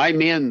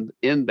I'm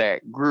in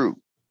that group.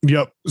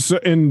 Yep. So,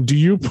 and do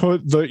you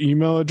put the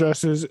email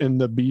addresses in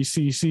the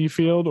BCC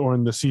field or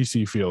in the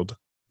CC field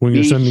when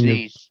you're sending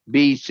it?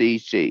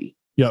 BCC.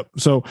 Yep.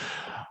 So,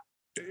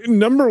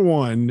 number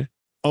one,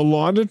 a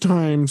lot of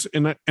times,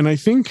 and I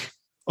think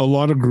a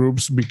lot of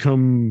groups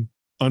become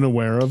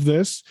unaware of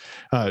this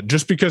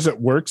just because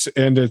it works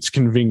and it's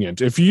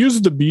convenient. If you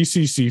use the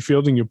BCC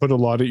field and you put a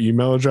lot of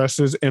email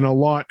addresses, and a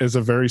lot is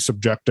a very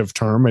subjective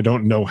term. I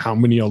don't know how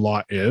many a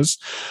lot is.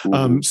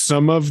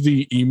 Some of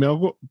the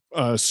email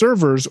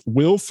servers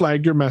will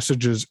flag your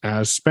messages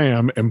as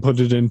spam and put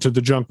it into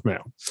the junk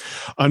mail.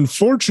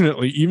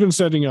 Unfortunately, even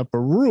setting up a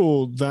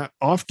rule that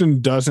often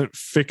doesn't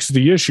fix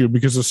the issue,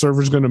 because the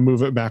server is going to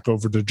move it back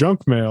over to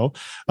junk mail,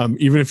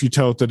 even if you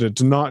tell it that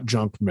it's not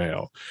junk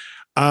mail.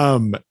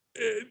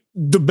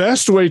 the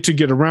best way to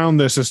get around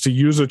this is to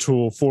use a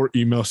tool for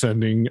email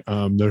sending.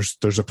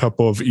 There's a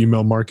couple of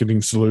email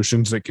marketing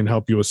solutions that can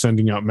help you with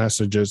sending out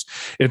messages.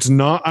 It's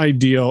not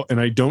ideal, and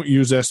I don't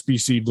use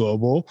SBC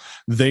Global.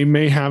 They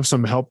may have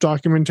some help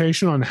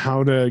documentation on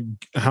how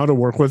to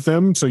work with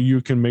them, so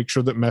you can make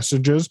sure that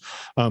messages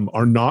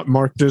are not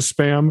marked as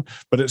spam.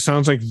 But it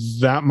sounds like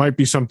that might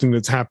be something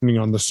that's happening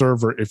on the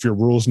server if your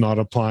rule's not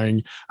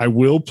applying. I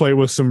will play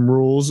with some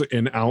rules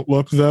in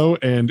Outlook though,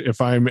 and if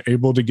I'm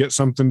able to get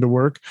something to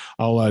work,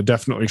 I'll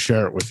definitely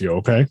share it with you.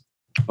 Okay.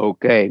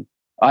 Okay.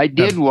 I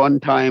did one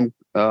time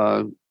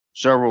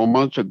several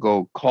months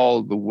ago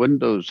call the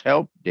Windows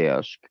help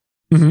desk,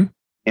 mm-hmm.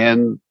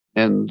 and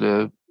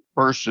the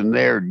person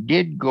there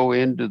did go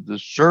into the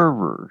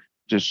server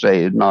to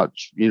say it's not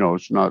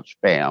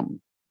spam,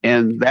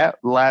 and that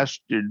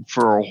lasted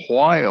for a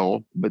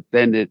while, but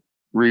then it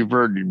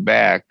reverted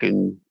back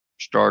and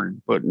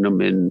started putting them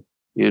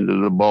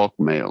into the bulk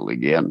mail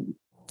again.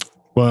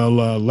 Well,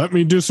 let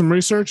me do some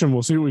research and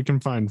we'll see what we can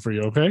find for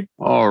you, okay?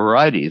 All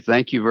righty.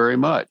 Thank you very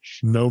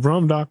much. No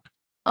problem, Doc.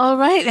 All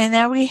right. And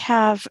now we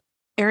have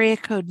area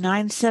code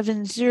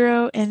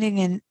 970 ending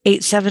in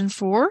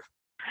 874.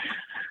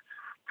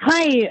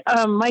 Hi,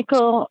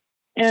 Michael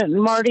and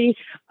Marty.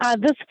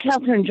 This is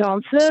Catherine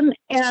Johnson,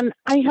 and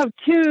I have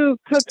two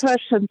quick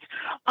questions.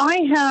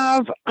 I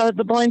have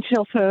the Blind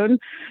Shell phone,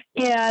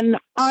 and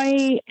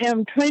I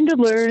am trying to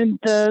learn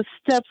the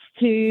steps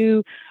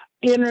to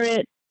enter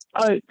it.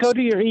 Go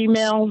to your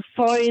email,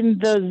 find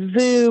the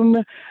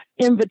Zoom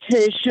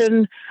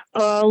invitation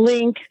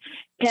link,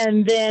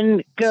 and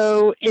then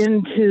go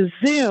into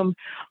Zoom.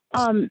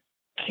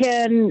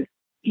 Can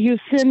you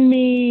send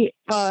me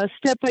a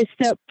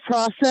step-by-step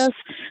process?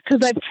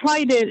 Because I've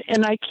tried it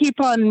and I keep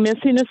on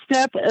missing a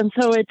step, and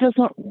so it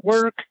doesn't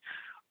work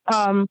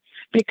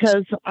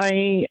because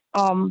I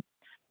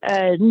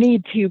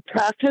need to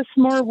practice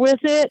more with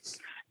it.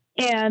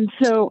 And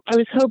so I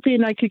was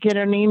hoping I could get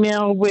an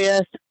email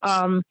with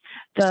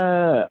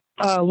the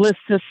list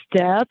of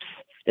steps.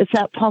 Is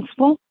that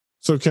possible?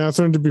 So,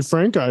 Catherine, to be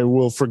frank, I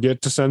will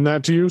forget to send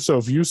that to you. So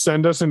if you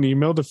send us an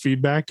email to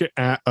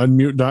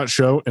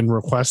feedback@unmute.show and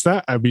request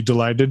that, I'd be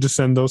delighted to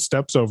send those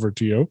steps over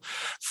to you.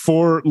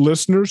 For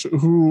listeners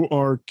who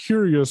are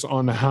curious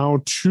on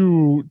how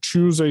to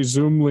choose a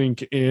Zoom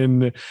link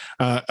in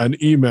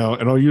an email,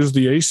 and I'll use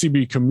the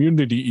ACB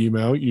community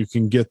email. You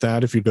can get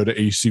that if you go to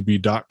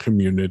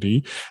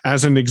acb.community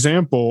as an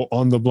example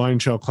on the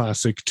Blind Shell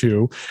Classic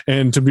 2,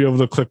 and to be able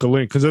to click a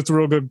link, because that's a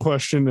real good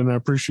question, and I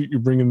appreciate you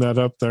bringing that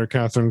up there,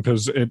 Catherine, because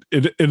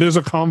it is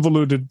a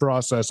convoluted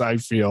process, I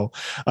feel.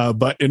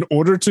 But in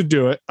order to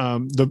do it,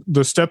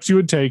 the steps you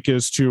would take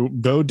is to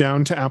go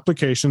down to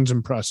applications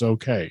and press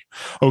OK.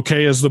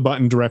 OK is the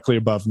button directly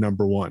above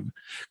number 1.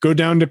 Go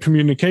down to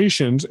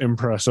communications and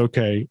press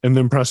OK, and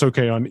then press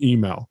OK on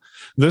email.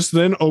 This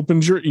then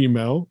opens your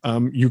email.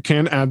 You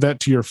can add that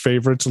to your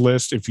favorites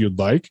list if you'd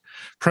like.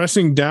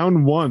 Pressing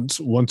down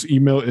once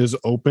email is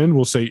open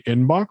will say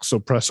inbox, so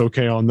press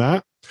OK on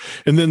that.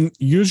 And then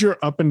use your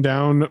up and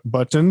down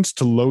buttons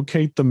to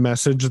locate the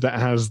message that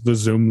has the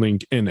Zoom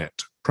link in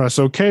it. Press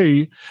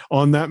OK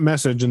on that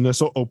message, and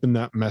this will open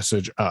that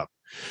message up.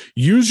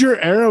 Use your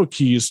arrow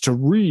keys to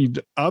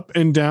read up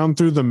and down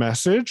through the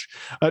message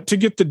to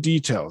get the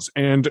details.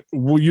 And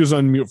we'll use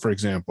unmute, for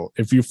example.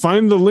 If you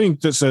find the link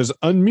that says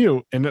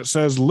unmute and it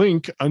says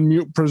link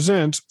unmute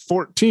presents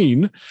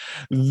 14,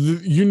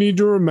 you need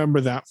to remember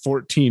that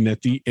 14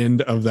 at the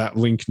end of that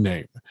link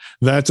name.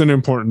 That's an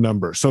important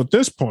number. So at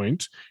this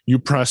point, you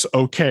press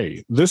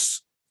OK.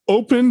 This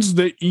opens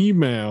the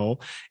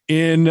email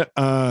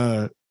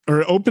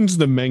or it opens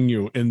the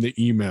menu in the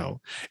email,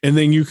 and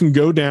then you can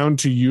go down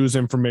to use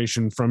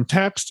information from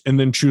text and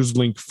then choose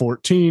link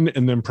 14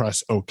 and then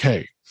press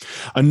OK.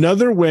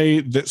 Another way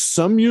that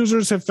some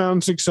users have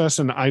found success,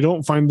 and I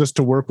don't find this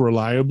to work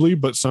reliably,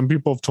 but some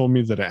people have told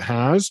me that it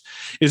has,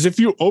 is if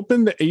you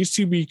open the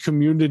ACB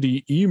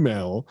community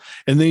email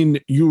and then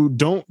you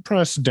don't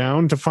press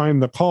down to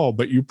find the call,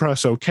 but you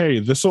press OK,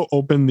 this will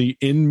open the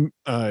in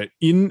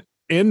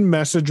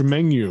message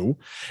menu,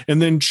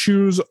 and then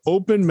choose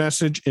open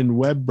message in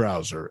web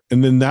browser.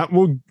 And then that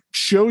will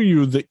show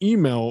you the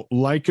email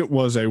like it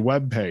was a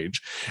web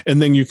page. And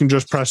then you can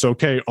just press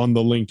OK on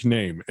the link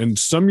name. And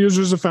some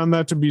users have found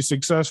that to be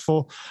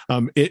successful.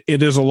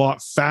 It is a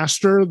lot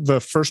faster. The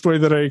first way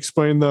that I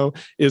explained, though,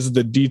 is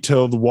the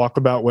detailed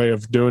walkabout way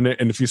of doing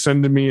it. And if you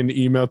send me an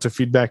email to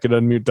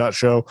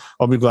feedback@unmute.show,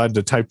 I'll be glad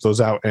to type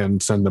those out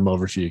and send them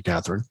over to you,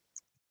 Catherine.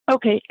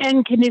 Okay,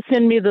 and can you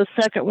send me the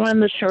second one,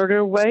 the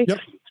shorter way? Yep.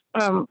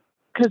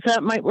 Because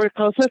that might work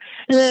also.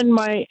 And then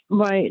my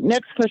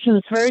next question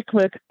is very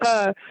quick.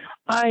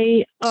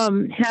 I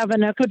have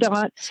an Echo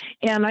Dot,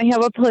 and I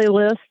have a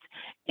playlist,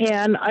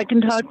 and I can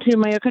talk to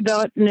my Echo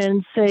Dot and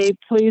then say,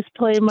 please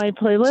play my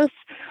playlist.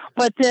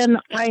 But then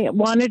I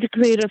wanted to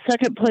create a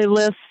second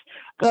playlist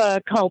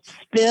called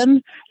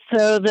Spin,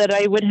 so that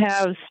I would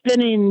have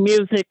spinning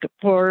music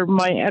for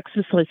my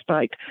exercise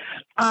bike.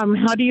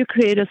 How do you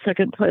create a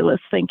second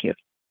playlist? Thank you.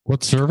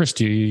 What service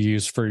do you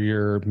use for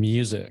your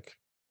music?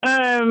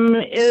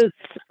 It's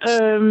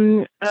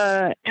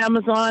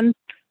Amazon.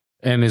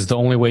 And is the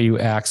only way you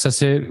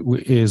access it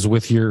is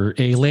with your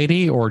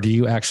A-Lady, or do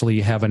you actually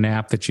have an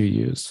app that you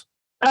use?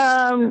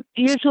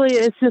 Usually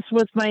it's just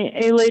with my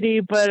A-Lady,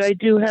 but I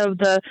do have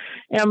the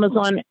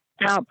Amazon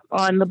app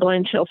on the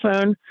Blind Shell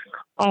phone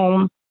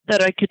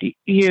that I could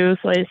use,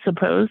 I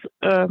suppose.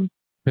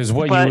 Because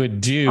what you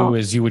would do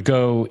is you would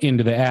go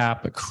into the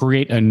app,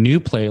 create a new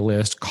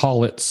playlist,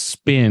 call it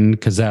Spin,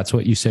 because that's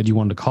what you said you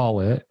wanted to call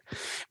it.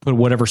 Put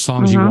whatever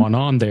songs you want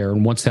on there,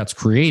 and once that's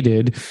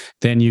created,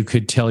 then you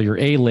could tell your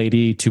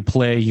A-Lady to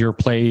play your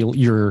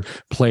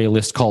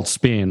playlist called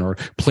Spin, or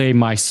play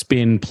my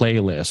Spin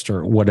playlist,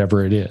 or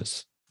whatever it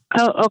is.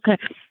 Oh, okay.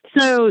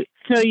 So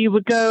you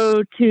would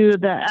go to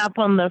the app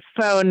on the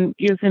phone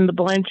using the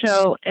Blind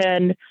Shell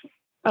and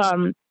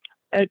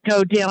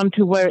go down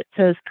to where it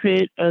says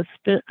create a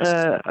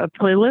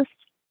playlist.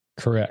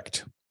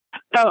 Correct.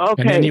 Oh,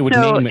 okay. And then you would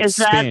name it is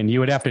Spin.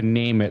 You would have to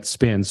name it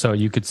Spin. So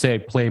you could say,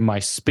 play my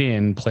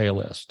Spin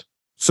playlist.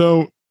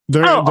 So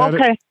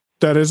okay.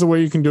 That is a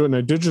way you can do it. And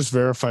I did just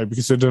verify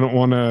because I didn't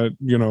want to,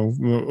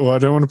 I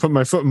don't want to put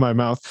my foot in my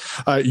mouth.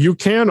 You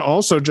can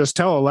also just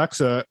tell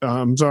Alexa,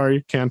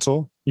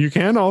 cancel. You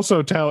can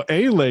also tell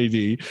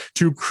A-Lady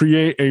to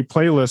create a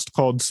playlist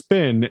called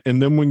Spin.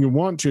 And then when you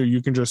want to,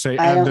 you can just say,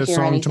 add this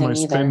song to my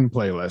Spin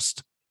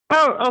playlist.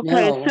 Oh,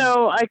 okay. No.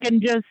 So I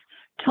can just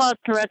talk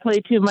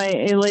directly to my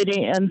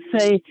A-Lady and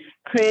say,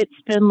 create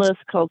Spin list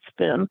called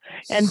Spin.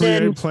 And create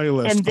then a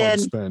playlist called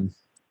Spin.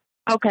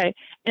 Okay.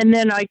 And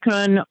then I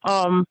can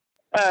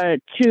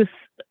choose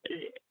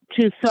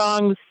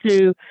songs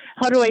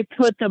how do I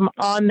put them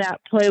on that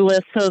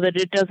playlist so that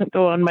it doesn't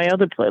go on my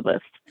other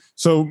playlist?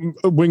 So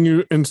when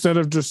you, instead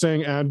of just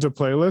saying add to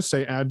playlist,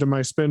 say add to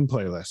my Spin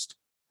playlist.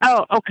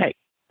 Oh, okay.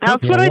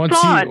 That's what I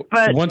thought.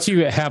 But once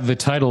you have the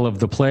title of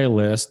the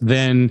playlist,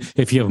 then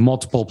if you have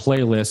multiple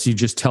playlists, you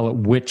just tell it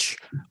which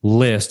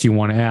list you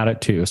want to add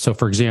it to. So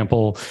for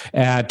example,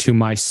 add to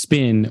my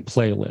Spin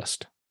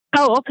playlist.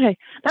 Oh, okay.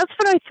 That's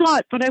what I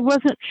thought, but I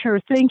wasn't sure.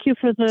 Thank you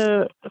for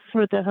the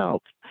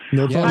help.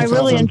 No problem. I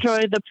really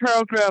enjoyed the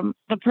program.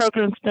 The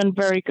program's been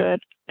very good,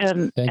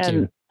 and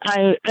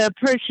I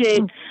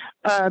appreciate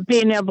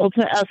being able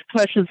to ask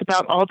questions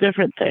about all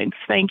different things.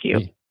 Thank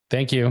you.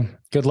 Thank you.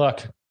 Good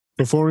luck.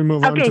 Before we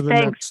move on to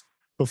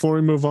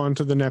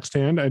the next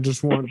hand, I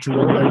just want to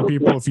remind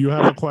people, if you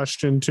have a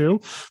question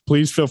too,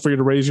 please feel free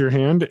to raise your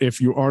hand.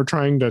 If you are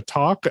trying to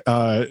talk,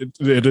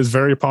 it is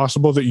very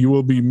possible that you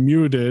will be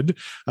muted,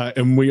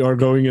 and we are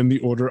going in the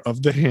order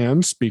of the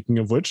hand. Speaking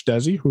of which,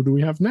 Desi, who do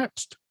we have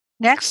next?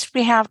 Next,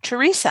 we have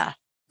Teresa.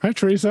 Hi,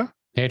 Teresa.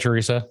 Hey,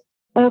 Teresa.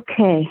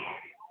 Okay.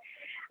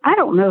 I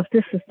don't know if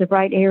this is the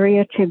right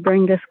area to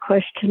bring this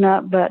question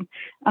up, but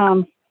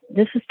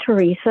this is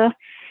Teresa.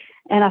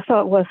 And I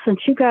thought, well, since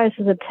you guys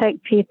are the tech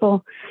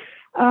people,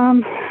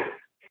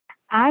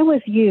 I was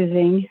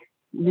using,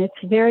 and it's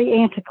very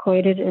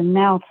antiquated and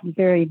now it's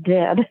very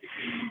dead.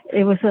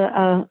 It was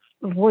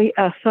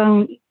a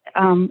phone,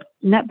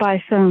 net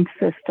by phone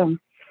system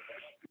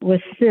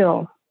with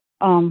still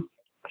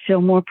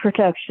more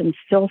protection,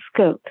 still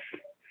scopes.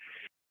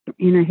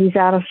 He's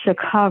out of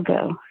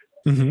Chicago.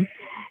 Mm-hmm.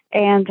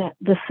 And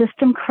the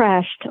system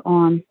crashed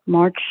on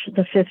March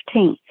the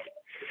 15th.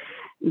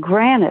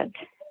 Granted,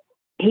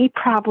 he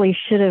probably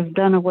should have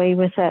done away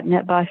with that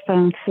net by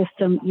phone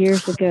system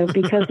years ago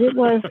because it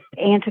was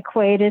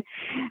antiquated.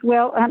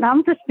 Well, and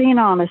I'm just being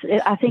honest.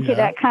 I think it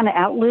kind of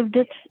outlived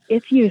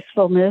its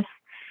usefulness.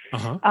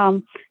 Uh-huh.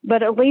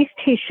 But at least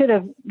he should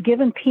have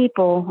given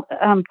people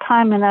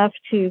time enough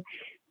to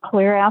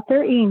clear out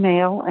their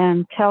email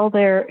and tell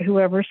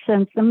whoever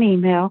sends them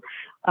email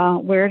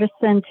where to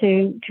send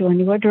to a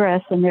new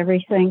address and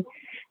everything.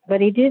 But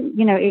he didn't,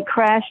 it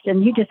crashed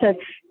and he just said,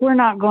 we're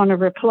not going to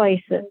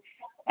replace it.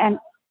 And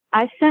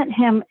I sent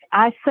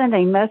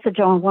a message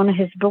on one of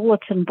his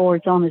bulletin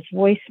boards on his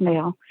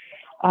voicemail.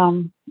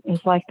 It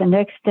was like the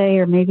next day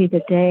or maybe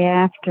the day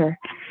after.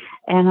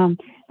 And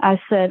I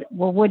said,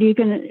 well,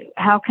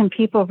 how can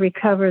people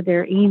recover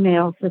their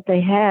emails that they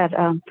had?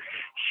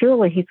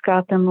 Surely he's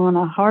got them on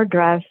a hard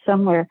drive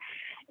somewhere.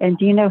 And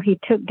he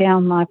took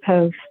down my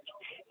post.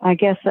 I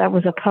guess that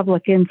was a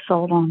public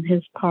insult on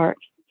his part.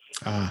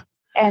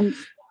 And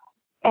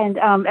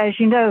as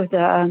you know,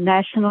 the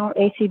National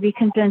ACB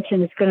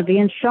Convention is going to be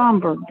in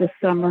Schaumburg this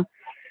summer.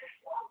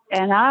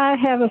 And I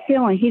have a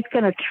feeling he's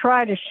going to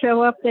try to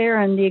show up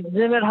there in the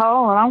exhibit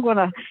hall, and I'm going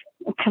to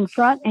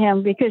confront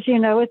him because,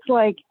 it's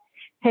like,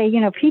 hey,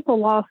 people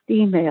lost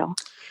email.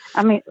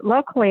 I mean,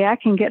 luckily I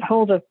can get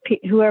hold of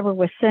whoever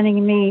was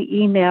sending me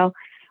email.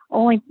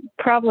 Only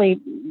probably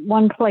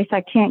one place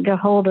I can't get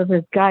hold of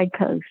is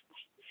Guideposts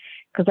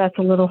because that's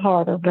a little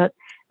harder. But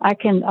I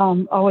can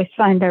always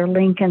find their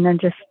link and then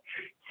just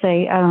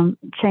say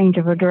change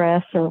of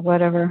address or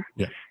whatever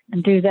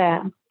and do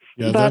that.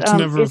 Yeah, but, that's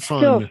never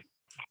fun.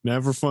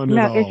 Never fun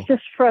at all. No, it's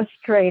just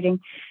frustrating.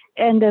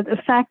 And the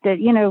fact that,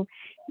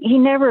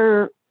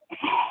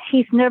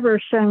 he's never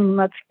shown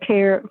much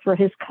care for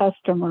his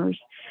customers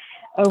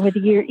over the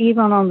year,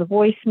 even on the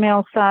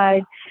voicemail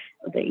side.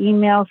 the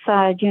email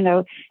side.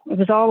 It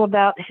was all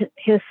about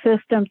his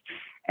systems.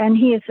 And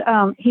he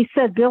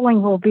said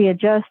billing will be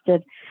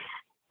adjusted.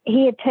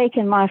 He had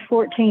taken my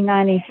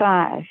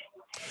 $14.95,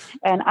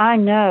 and I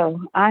know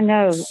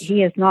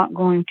he is not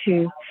going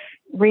to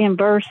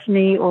reimburse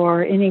me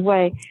or any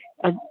way.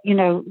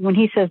 When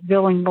he says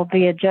billing will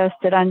be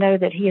adjusted, I know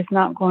that he is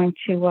not going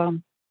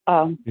to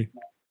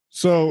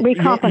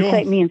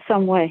recompensate me in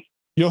some way.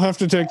 You'll have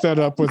to take that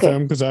up with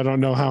him, because I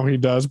don't know how he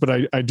does, but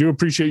I do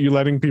appreciate you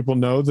letting people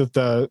know that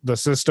the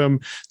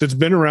system that's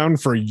been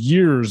around for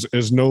years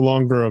is no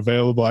longer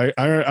available.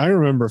 I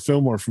remember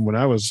Fillmore from when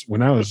I was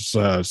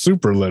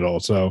super little,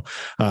 so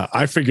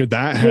I figured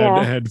that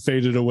had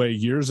faded away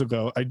years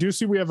ago. I do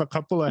see we have a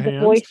couple of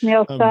hands.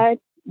 Voicemail side.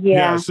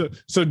 Yeah.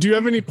 So do you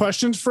have any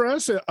questions for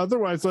us?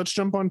 Otherwise, let's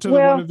jump on to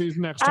one of these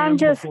next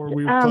hands before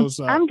we close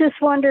up. I'm just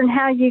wondering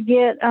how you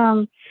get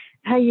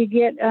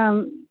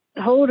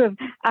hold of.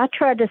 I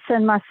tried to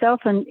send myself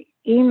an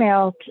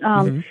email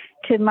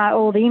to my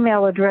old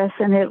email address,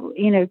 and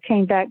it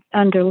came back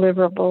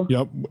undeliverable.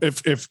 Yep.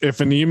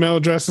 If an email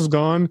address is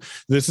gone,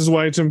 this is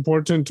why it's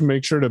important to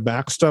make sure to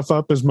back stuff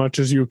up as much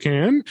as you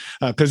can,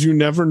 because you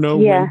never know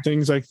when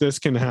things like this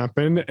can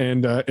happen.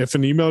 And if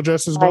an email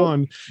address is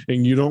gone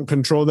and you don't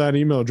control that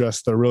email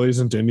address, there really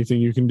isn't anything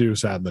you can do,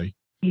 sadly.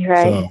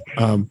 Right.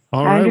 So,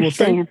 all right. Well,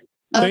 thank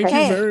you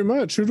very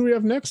much. Who do we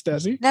have next,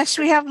 Desi? Next,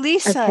 we have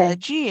Lisa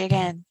G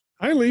again.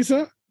 Hi,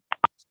 Lisa.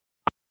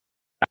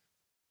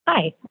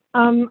 Hi.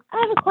 I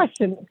have a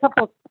question. A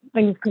couple of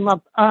things come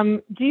up.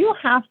 Do you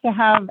have to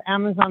have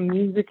Amazon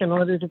Music in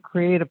order to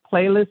create a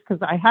playlist?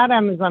 Because I had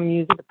Amazon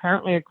Music.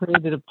 Apparently, I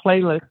created a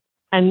playlist.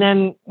 And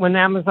then when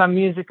Amazon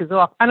Music is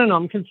off, I don't know.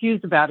 I'm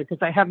confused about it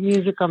because I have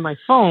music on my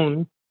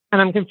phone, and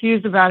I'm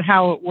confused about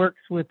how it works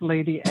with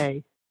Lady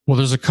A. Well,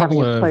 there's a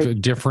couple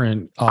of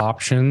different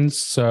options.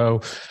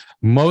 So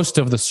most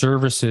of the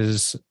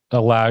services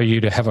allow you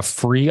to have a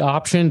free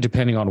option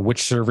depending on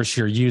which service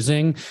you're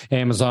using.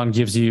 Amazon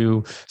gives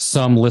you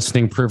some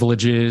listening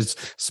privileges.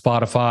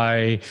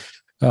 Spotify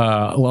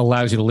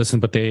allows you to listen,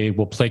 but they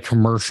will play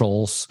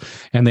commercials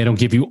and they don't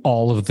give you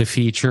all of the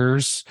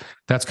features.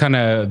 That's kind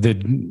of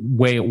the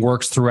way it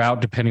works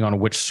throughout, depending on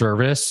which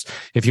service.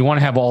 If you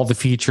want to have all the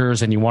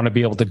features and you want to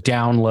be able to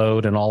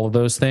download and all of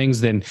those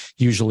things, then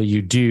usually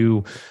you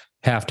do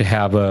have to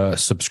have a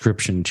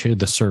subscription to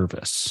the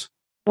service.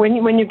 When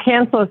you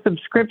cancel a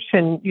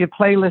subscription, your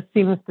playlist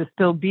seems to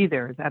still be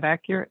there. Is that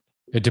accurate?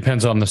 It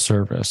depends on the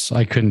service.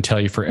 I couldn't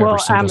tell you for every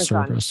single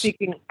Amazon, service.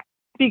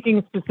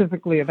 Speaking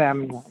specifically of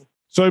Amazon.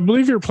 So I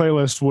believe your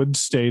playlist would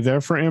stay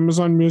there for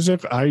Amazon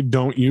Music. I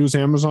don't use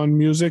Amazon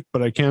Music,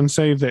 but I can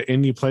say that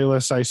any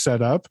playlist I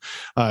set up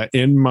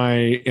in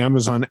my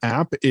Amazon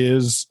app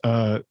is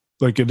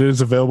it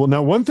is available.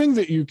 Now, one thing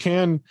that you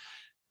can,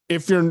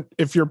 if you're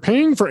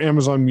paying for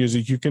Amazon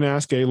Music, you can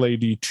ask A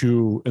Lady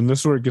to, and this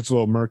is where it gets a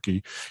little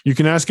murky. You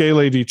can ask A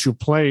Lady to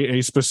play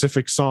a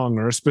specific song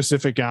or a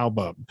specific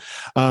album.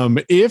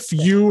 If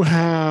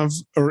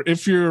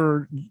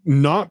you're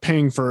not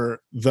paying for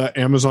the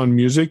Amazon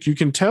Music, you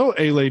can tell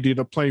A Lady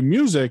to play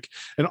music,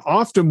 and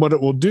often what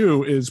it will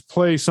do is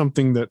play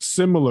something that's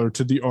similar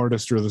to the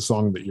artist or the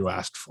song that you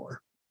asked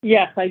for.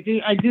 Yes, I do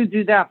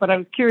that, but I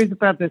was curious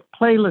about this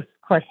playlist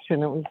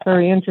question. It was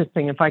very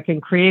interesting. If I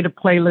can create a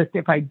playlist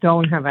if I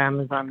don't have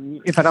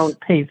Amazon, if I don't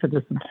pay for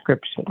the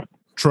subscription.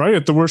 Try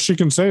it. The worst she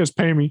can say is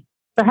pay me.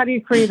 So how do you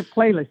create a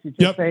playlist? You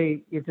just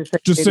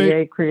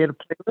say create a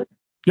playlist?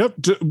 Yep.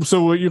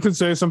 So you could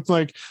say something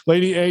like,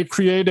 Lady A,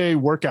 create a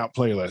workout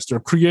playlist, or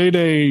create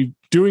a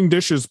doing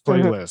dishes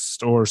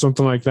playlist, or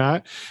something like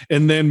that.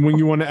 And then when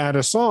you want to add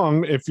a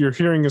song, if you're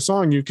hearing a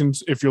song,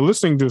 if you're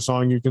listening to a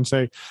song, you can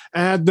say,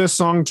 add this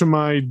song to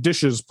my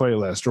dishes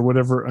playlist, or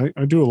whatever.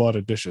 I do a lot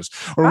of dishes,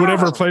 or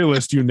whatever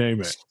playlist you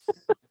name it.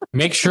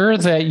 Make sure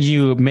that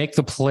you make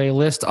the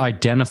playlist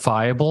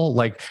identifiable.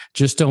 Like,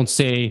 just don't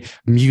say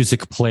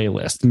music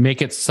playlist.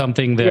 Make it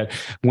something that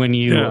when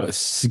you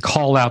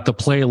call out the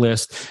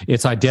playlist,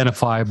 it's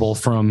identifiable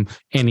from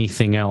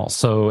anything else.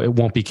 So it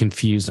won't be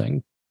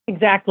confusing.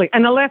 Exactly.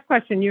 And the last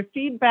question, your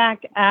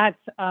feedback at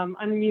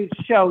Unmute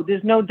Show,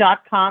 there's no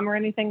 .com or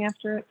anything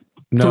after it?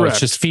 No, Correct. It's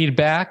just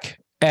feedback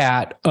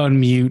at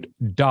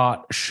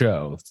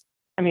unmute.show.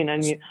 I mean,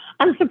 Unmute.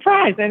 I'm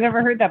surprised. I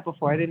never heard that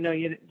before. I didn't know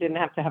you didn't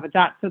have to have a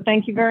dot. So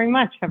thank you very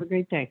much. Have a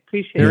great day.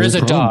 Appreciate it. There is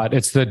a dot.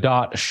 It's the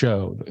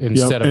 .show.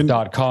 Instead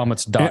of .com,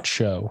 it's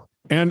 .show.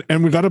 And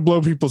we got to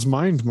blow people's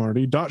minds,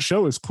 Marty.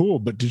 .show is cool,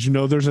 but did you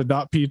know there's a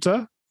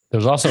 .pizza?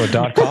 There's also a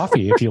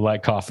 .coffee if you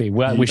like coffee.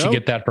 Well, we should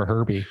get that for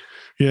Herbie.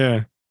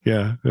 Yeah.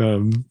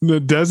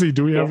 Desi,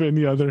 do we have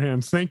any other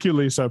hands? Thank you,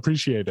 Lisa.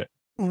 Appreciate it.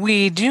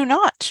 We do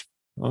not.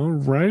 All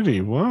righty.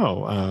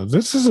 Wow.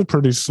 This is a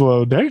pretty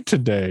slow day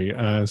today,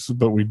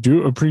 but we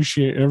do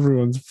appreciate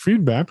everyone's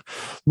feedback.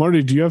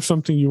 Marty, do you have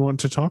something you want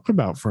to talk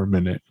about for a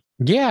minute?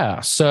 Yeah.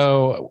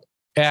 So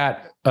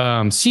at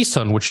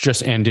CSUN, which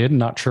just ended,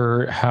 not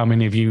sure how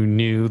many of you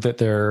knew that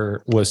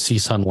there was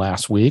CSUN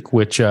last week,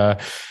 which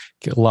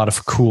A lot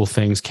of cool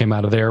things came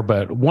out of there.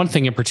 But one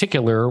thing in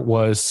particular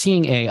was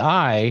Seeing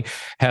AI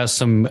has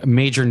some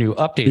major new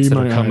updates that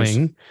are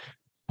coming. Eyes.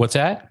 What's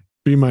that?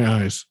 Be My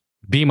Eyes.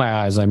 Be My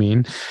Eyes, I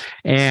mean.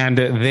 And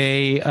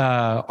they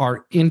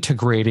are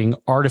integrating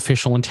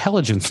artificial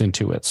intelligence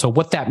into it. So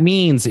what that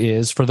means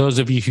is, for those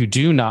of you who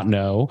do not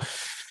know,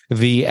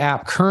 the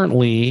app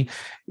currently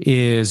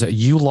is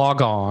you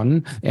log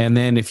on, and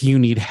then if you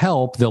need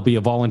help, there'll be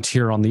a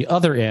volunteer on the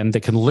other end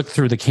that can look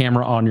through the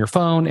camera on your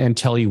phone and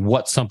tell you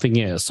what something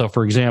is. So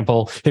for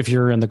example, if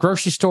you're in the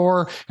grocery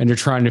store and you're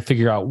trying to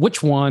figure out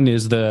which one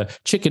is the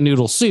chicken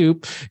noodle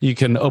soup, you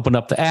can open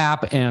up the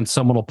app and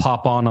someone will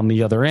pop on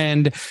the other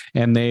end,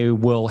 and they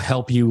will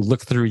help you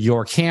look through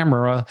your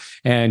camera,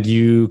 and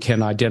you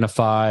can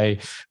identify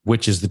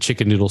which is the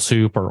chicken noodle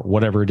soup or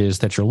whatever it is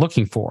that you're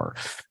looking for.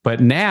 But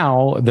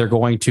now they're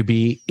going to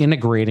be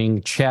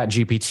integrating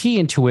ChatGPT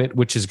into it,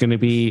 which is going to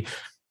be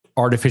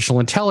artificial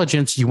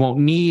intelligence. You won't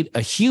need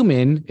a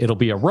human. It'll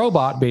be a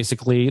robot,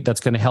 basically, that's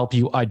going to help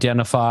you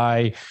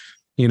identify,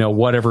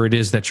 whatever it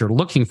is that you're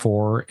looking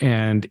for.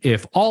 And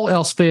if all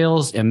else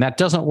fails and that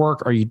doesn't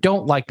work, or you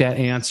don't like that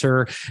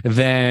answer,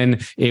 then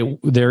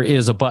there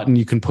is a button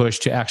you can push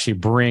to actually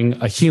bring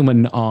a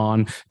human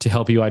on to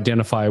help you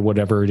identify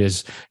whatever it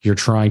is you're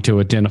trying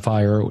to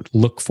identify or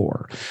look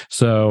for.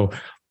 So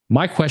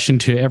my question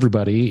to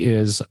everybody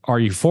is, are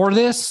you for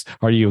this?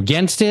 Are you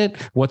against it?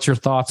 What's your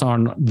thoughts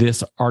on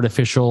this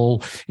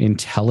artificial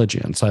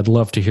intelligence? I'd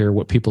love to hear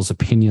what people's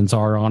opinions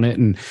are on it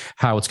and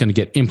how it's going to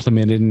get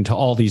implemented into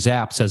all these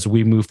apps as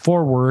we move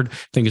forward.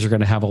 Things are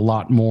going to have a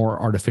lot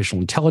more artificial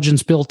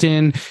intelligence built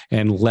in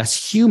and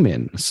less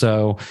human.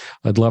 So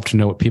I'd love to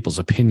know what people's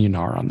opinion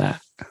are on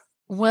that.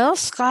 Well,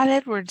 Scott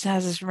Edwards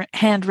has his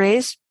hand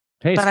raised.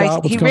 Hey, but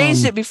Scott, he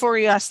raised it before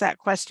you asked that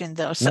question,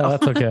 though. So no,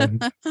 that's okay.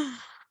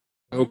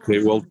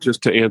 Okay, well,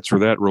 just to answer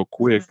that real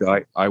quick,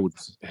 I would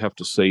have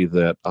to say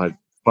that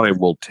time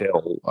will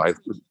tell. I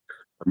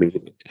mean,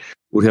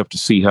 we'd have to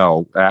see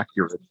how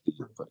accurate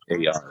the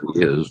AI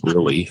is,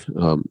 really.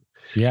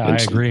 Yeah, I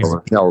agree.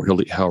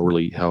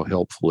 How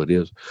helpful it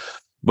is.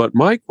 But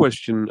my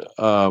question,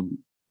 I'm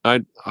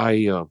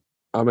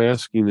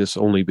asking this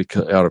only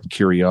because out of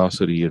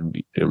curiosity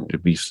and to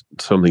be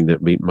something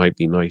that might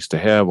be nice to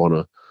have on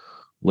a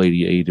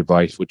Lady A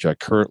device, which I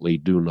currently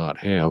do not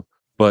have.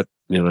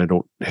 And I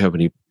don't have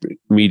any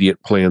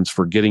immediate plans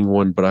for getting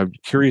one, but I'm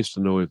curious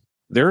to know if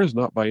there is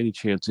not by any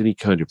chance any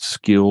kind of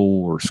skill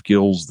or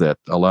skills that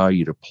allow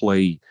you to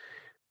play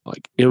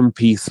like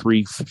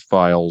MP3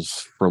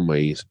 files from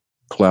a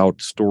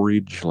cloud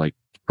storage like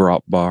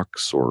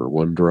Dropbox or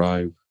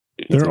OneDrive.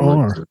 There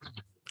are.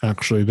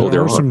 Actually,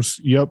 there are some.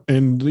 Yep,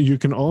 and you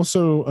can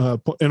also.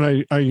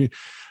 And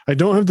I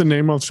don't have the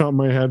name off the top of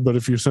my head, but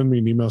if you send me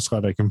an email,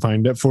 Scott, I can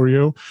find it for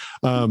you.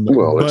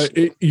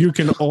 You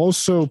can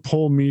also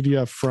pull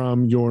media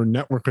from your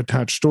network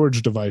attached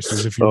storage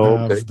devices if you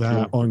have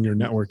that on your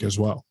network as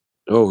well.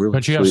 Oh, really?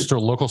 But you have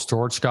local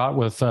storage, Scott,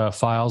 with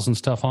files and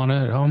stuff on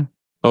it at home.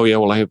 Oh yeah,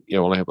 well I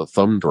have a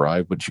thumb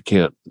drive, but you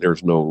can't.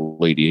 There's no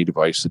Lady A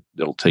device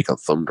that'll take a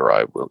thumb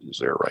drive. Well, is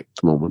there right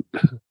at the moment?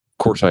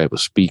 Of course, I have a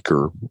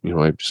speaker.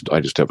 I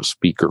just have a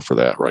speaker for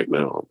that right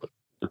now.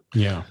 But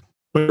yeah.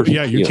 But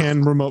yeah, you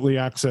can remotely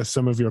access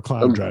some of your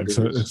cloud drives.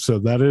 So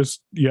that is,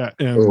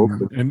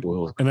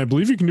 and I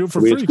believe you can do it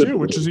for free too,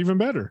 which is even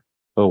better.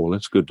 Oh, well,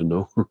 that's good to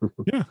know.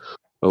 Yeah.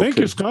 Thank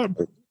you, Scott.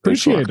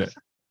 Appreciate it.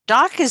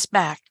 Doc is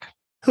back.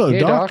 Hello, hey,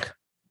 Doc.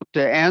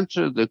 To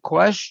answer the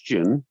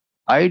question,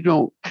 I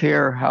don't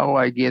care how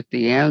I get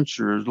the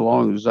answer as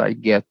long as I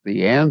get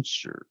the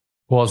answer.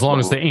 Well, as long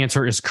as the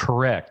answer is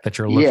correct that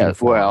you're looking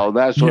for. Well,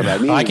 that's what I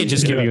mean. I could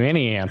just give you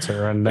any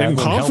answer and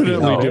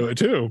confidently do it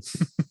too.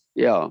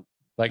 Yeah.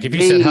 Like if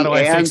you said, how do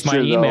I fix my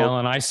email?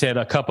 And I said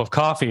a cup of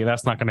coffee,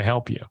 that's not going to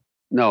help you.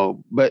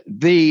 No, but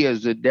the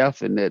is a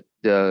definite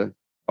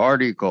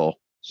article.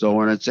 So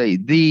when I say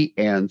the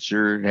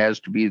answer, it has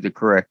to be the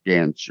correct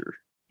answer.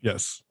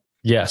 Yes.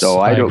 Yes.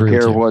 So I don't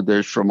care whether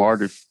it's from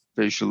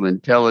artificial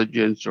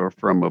intelligence or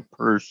from a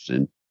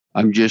person.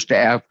 I'm just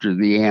after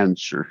the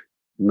answer.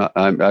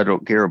 I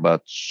don't care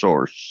about the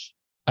source.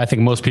 I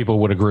think most people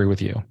would agree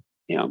with you.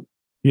 Yeah.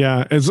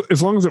 Yeah,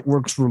 as long as it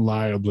works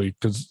reliably,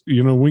 because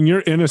when you're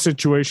in a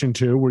situation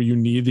too where you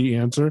need the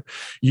answer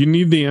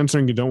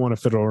and you don't want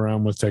to fiddle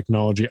around with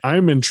technology.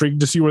 I'm intrigued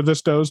to see where this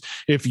goes.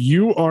 If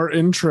you are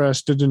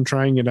interested in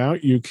trying it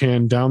out, you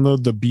can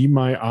download the Be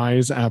My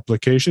Eyes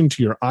application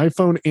to your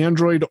iPhone,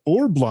 Android,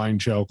 or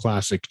Blind Shell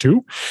Classic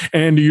 2,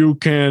 and you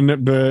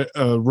can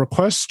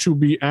request to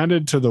be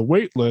added to the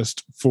wait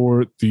list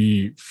for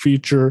the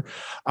feature.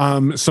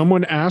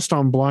 Someone asked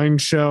on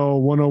Blind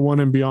Shell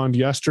 101 and Beyond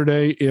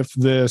yesterday if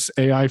this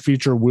AI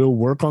feature will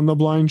work on the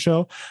Blind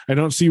Shell. I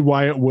don't see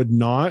why it would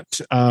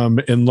not,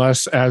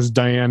 unless, as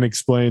Diane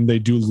explained, they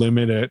do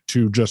limit it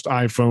to just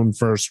iPhone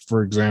first,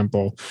 for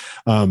example.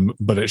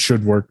 But it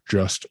should work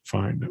just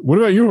fine. What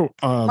about you,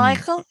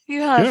 Michael?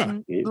 You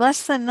have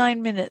less than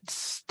 9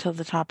 minutes till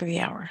the top of the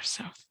hour.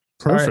 So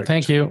perfect. All right,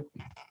 thank you.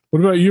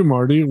 What about you,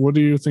 Marty? What do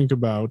you think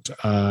about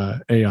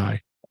AI?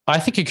 I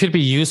think it could be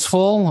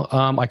useful.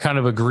 I kind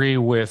of agree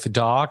with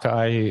Doc.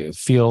 I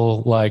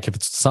feel like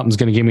if something's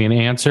going to give me an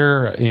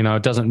answer,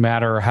 it doesn't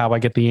matter how I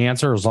get the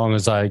answer as long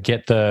as I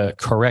get the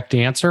correct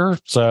answer.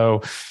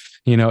 So,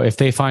 if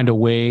they find a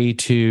way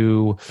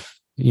to,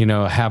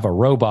 have a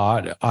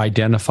robot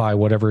identify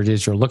whatever it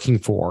is you're looking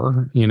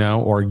for,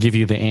 or give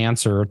you the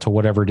answer to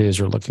whatever it is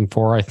you're looking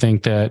for, I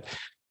think that,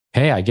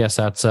 hey, I guess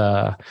that's,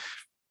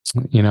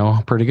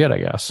 pretty good, I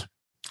guess.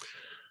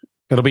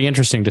 It'll be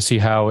interesting to see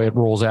how it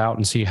rolls out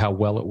and see how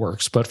well it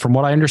works. But from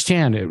what I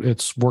understand,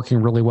 it's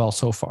working really well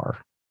so far.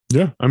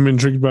 Yeah, I'm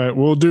intrigued by it.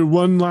 We'll do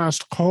one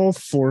last call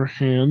for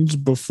hands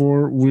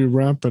before we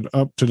wrap it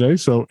up today.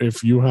 So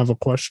if you have a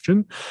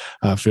question,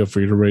 feel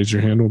free to raise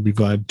your hand. We'll be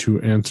glad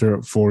to answer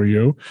it for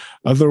you.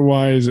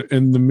 Otherwise,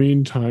 in the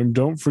meantime,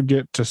 don't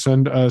forget to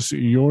send us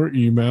your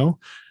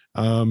email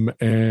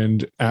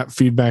and at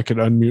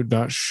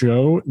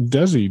feedback@unmute.show.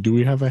 Desi, do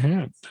we have a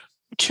hand?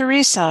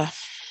 Teresa.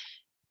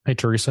 Hey,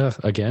 Teresa,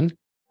 again.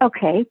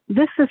 Okay,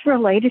 this is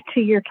related to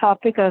your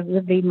topic of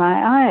the Be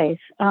My Eyes.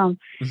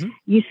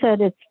 You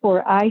said it's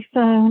for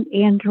iPhone,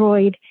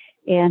 Android,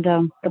 and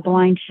the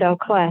Blind Shell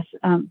class,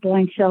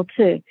 Blind Shell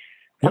 2.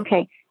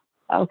 Yep.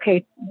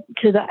 Okay.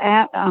 To the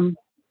app,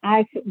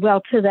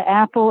 to the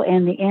Apple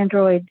and the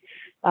Android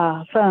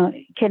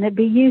phone. Can it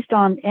be used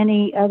on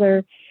any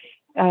other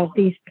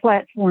these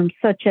platforms,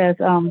 such as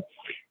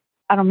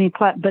I don't mean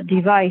but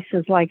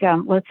devices like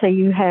let's say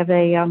you have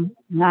an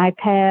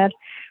iPad.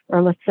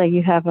 Or let's say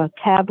you have a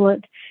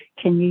tablet.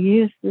 Can you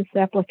use this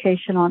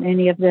application on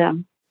any of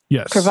them?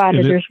 Yes.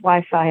 Provided there's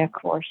Wi-Fi, of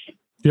course.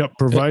 Yep.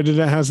 Provided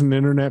it has an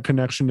internet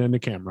connection and a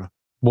camera.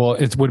 Well,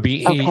 it would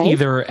be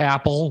either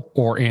Apple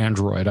or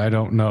Android. I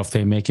don't know if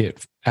they make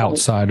it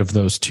outside of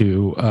those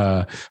two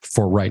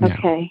for right now.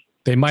 Okay.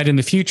 They might in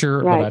the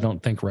future, but I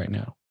don't think right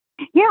now.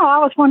 Yeah, I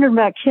was wondering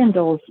about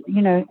Kindles,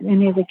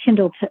 any of the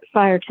Kindle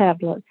Fire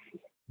tablets.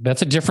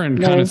 That's a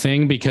different kind of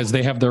thing because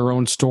they have their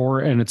own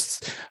store and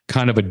it's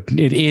kind of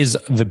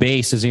the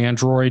base is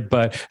Android,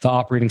 but the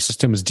operating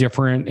system is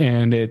different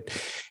and it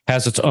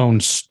has its own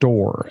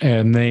store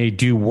and they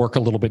do work a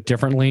little bit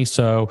differently.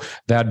 So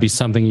that'd be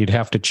something you'd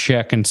have to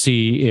check and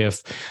see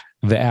if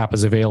the app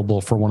is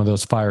available for one of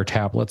those Fire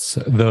tablets.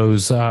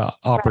 Those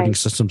operating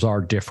systems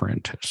are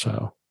different.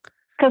 So.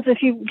 Because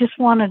if you just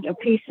wanted a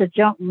piece of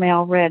junk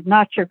mail read,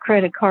 not your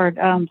credit card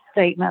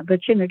statement,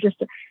 but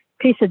just a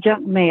piece of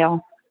junk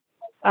mail.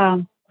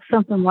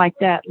 Something like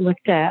that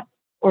looked at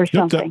or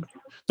something.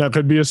 That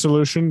could be a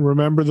solution.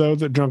 Remember, though,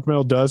 that junk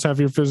mail does have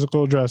your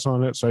physical address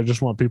on it. So I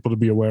just want people to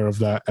be aware of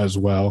that as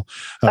well.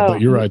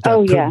 But you're right.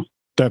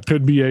 That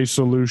could be a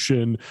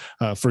solution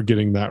for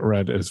getting that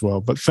read as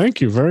well. But thank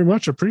you very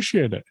much.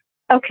 Appreciate it.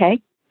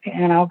 Okay.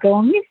 And I'll go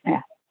on mute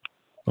now.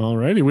 All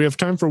righty. We have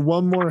time for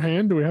one more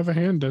hand. Do we have a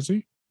hand,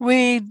 Desi?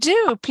 We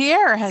do.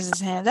 Pierre has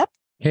his hand up.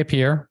 Hey,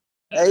 Pierre.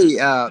 Hey,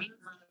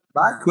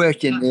 my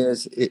question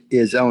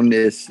is on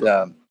this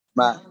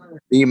my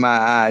Be My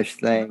Eyes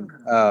thing.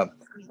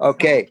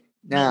 Okay,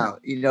 now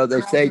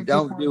they say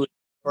don't do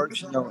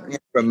personal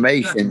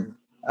information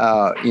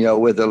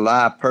with a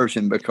live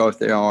person because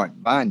they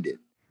aren't bonded.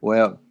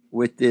 Well,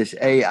 with this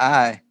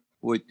AI,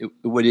 would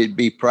it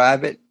be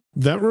private?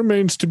 That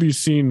remains to be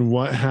seen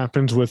what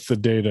happens with the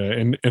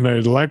data, and I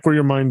like where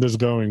your mind is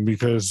going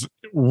because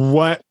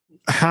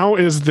how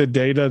is the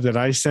data that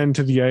I send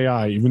to the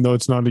AI, even though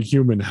it's not a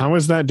human, how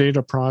is that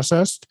data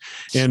processed?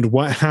 And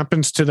what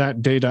happens to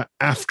that data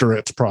after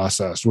it's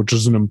processed, which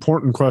is an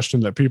important question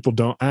that people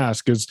don't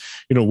ask is,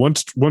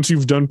 once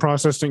you've done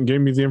processing and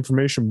gave me the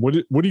information, what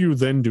do you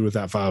then do with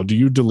that file? Do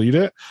you delete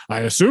it?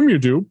 I assume you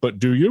do, but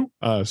do you?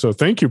 So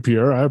thank you,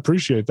 Pierre. I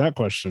appreciate that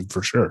question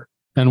for sure.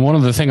 And one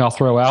of the things I'll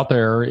throw out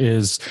there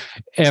is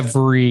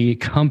every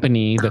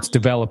company that's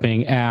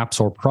developing apps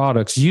or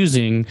products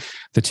using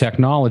the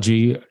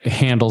technology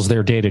handles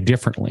their data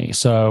differently.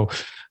 So,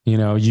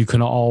 you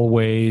can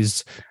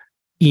always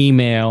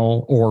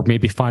email or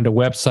maybe find a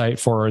website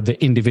for the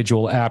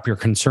individual app you're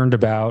concerned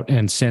about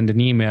and send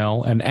an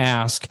email and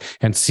ask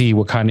and see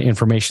what kind of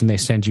information they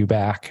send you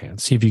back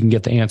and see if you can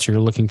get the answer you're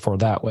looking for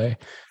that way.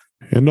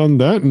 And on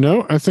that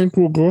note, I think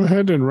we'll go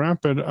ahead and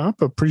wrap it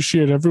up.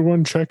 Appreciate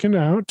everyone checking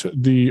out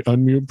the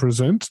Unmute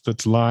Presents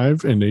that's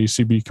live in the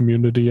ACB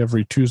community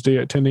every Tuesday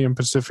at 10 a.m.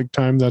 Pacific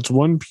time. That's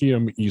 1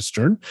 p.m.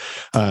 Eastern.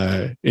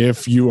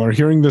 If you are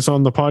hearing this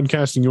on the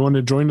podcast and you want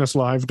to join us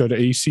live, go to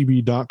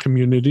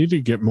acb.community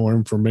to get more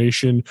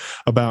information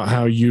about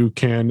how you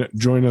can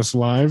join us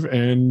live.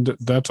 And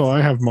that's all I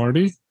have,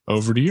 Marty.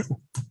 Over to you.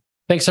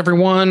 Thanks,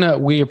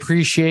 everyone. We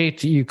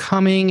appreciate you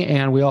coming.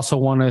 And we also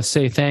want to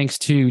say thanks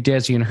to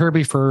Desi and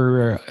Herbie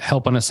for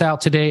helping us out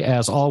today.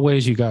 As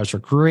always, you guys are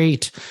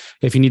great.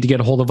 If you need to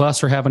get a hold of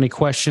us or have any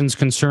questions,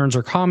 concerns,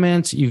 or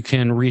comments, you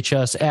can reach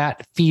us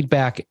at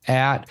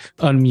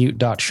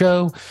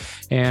feedback@unmute.show.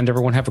 And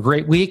everyone have a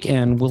great week,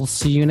 and we'll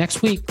see you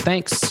next week.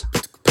 Thanks.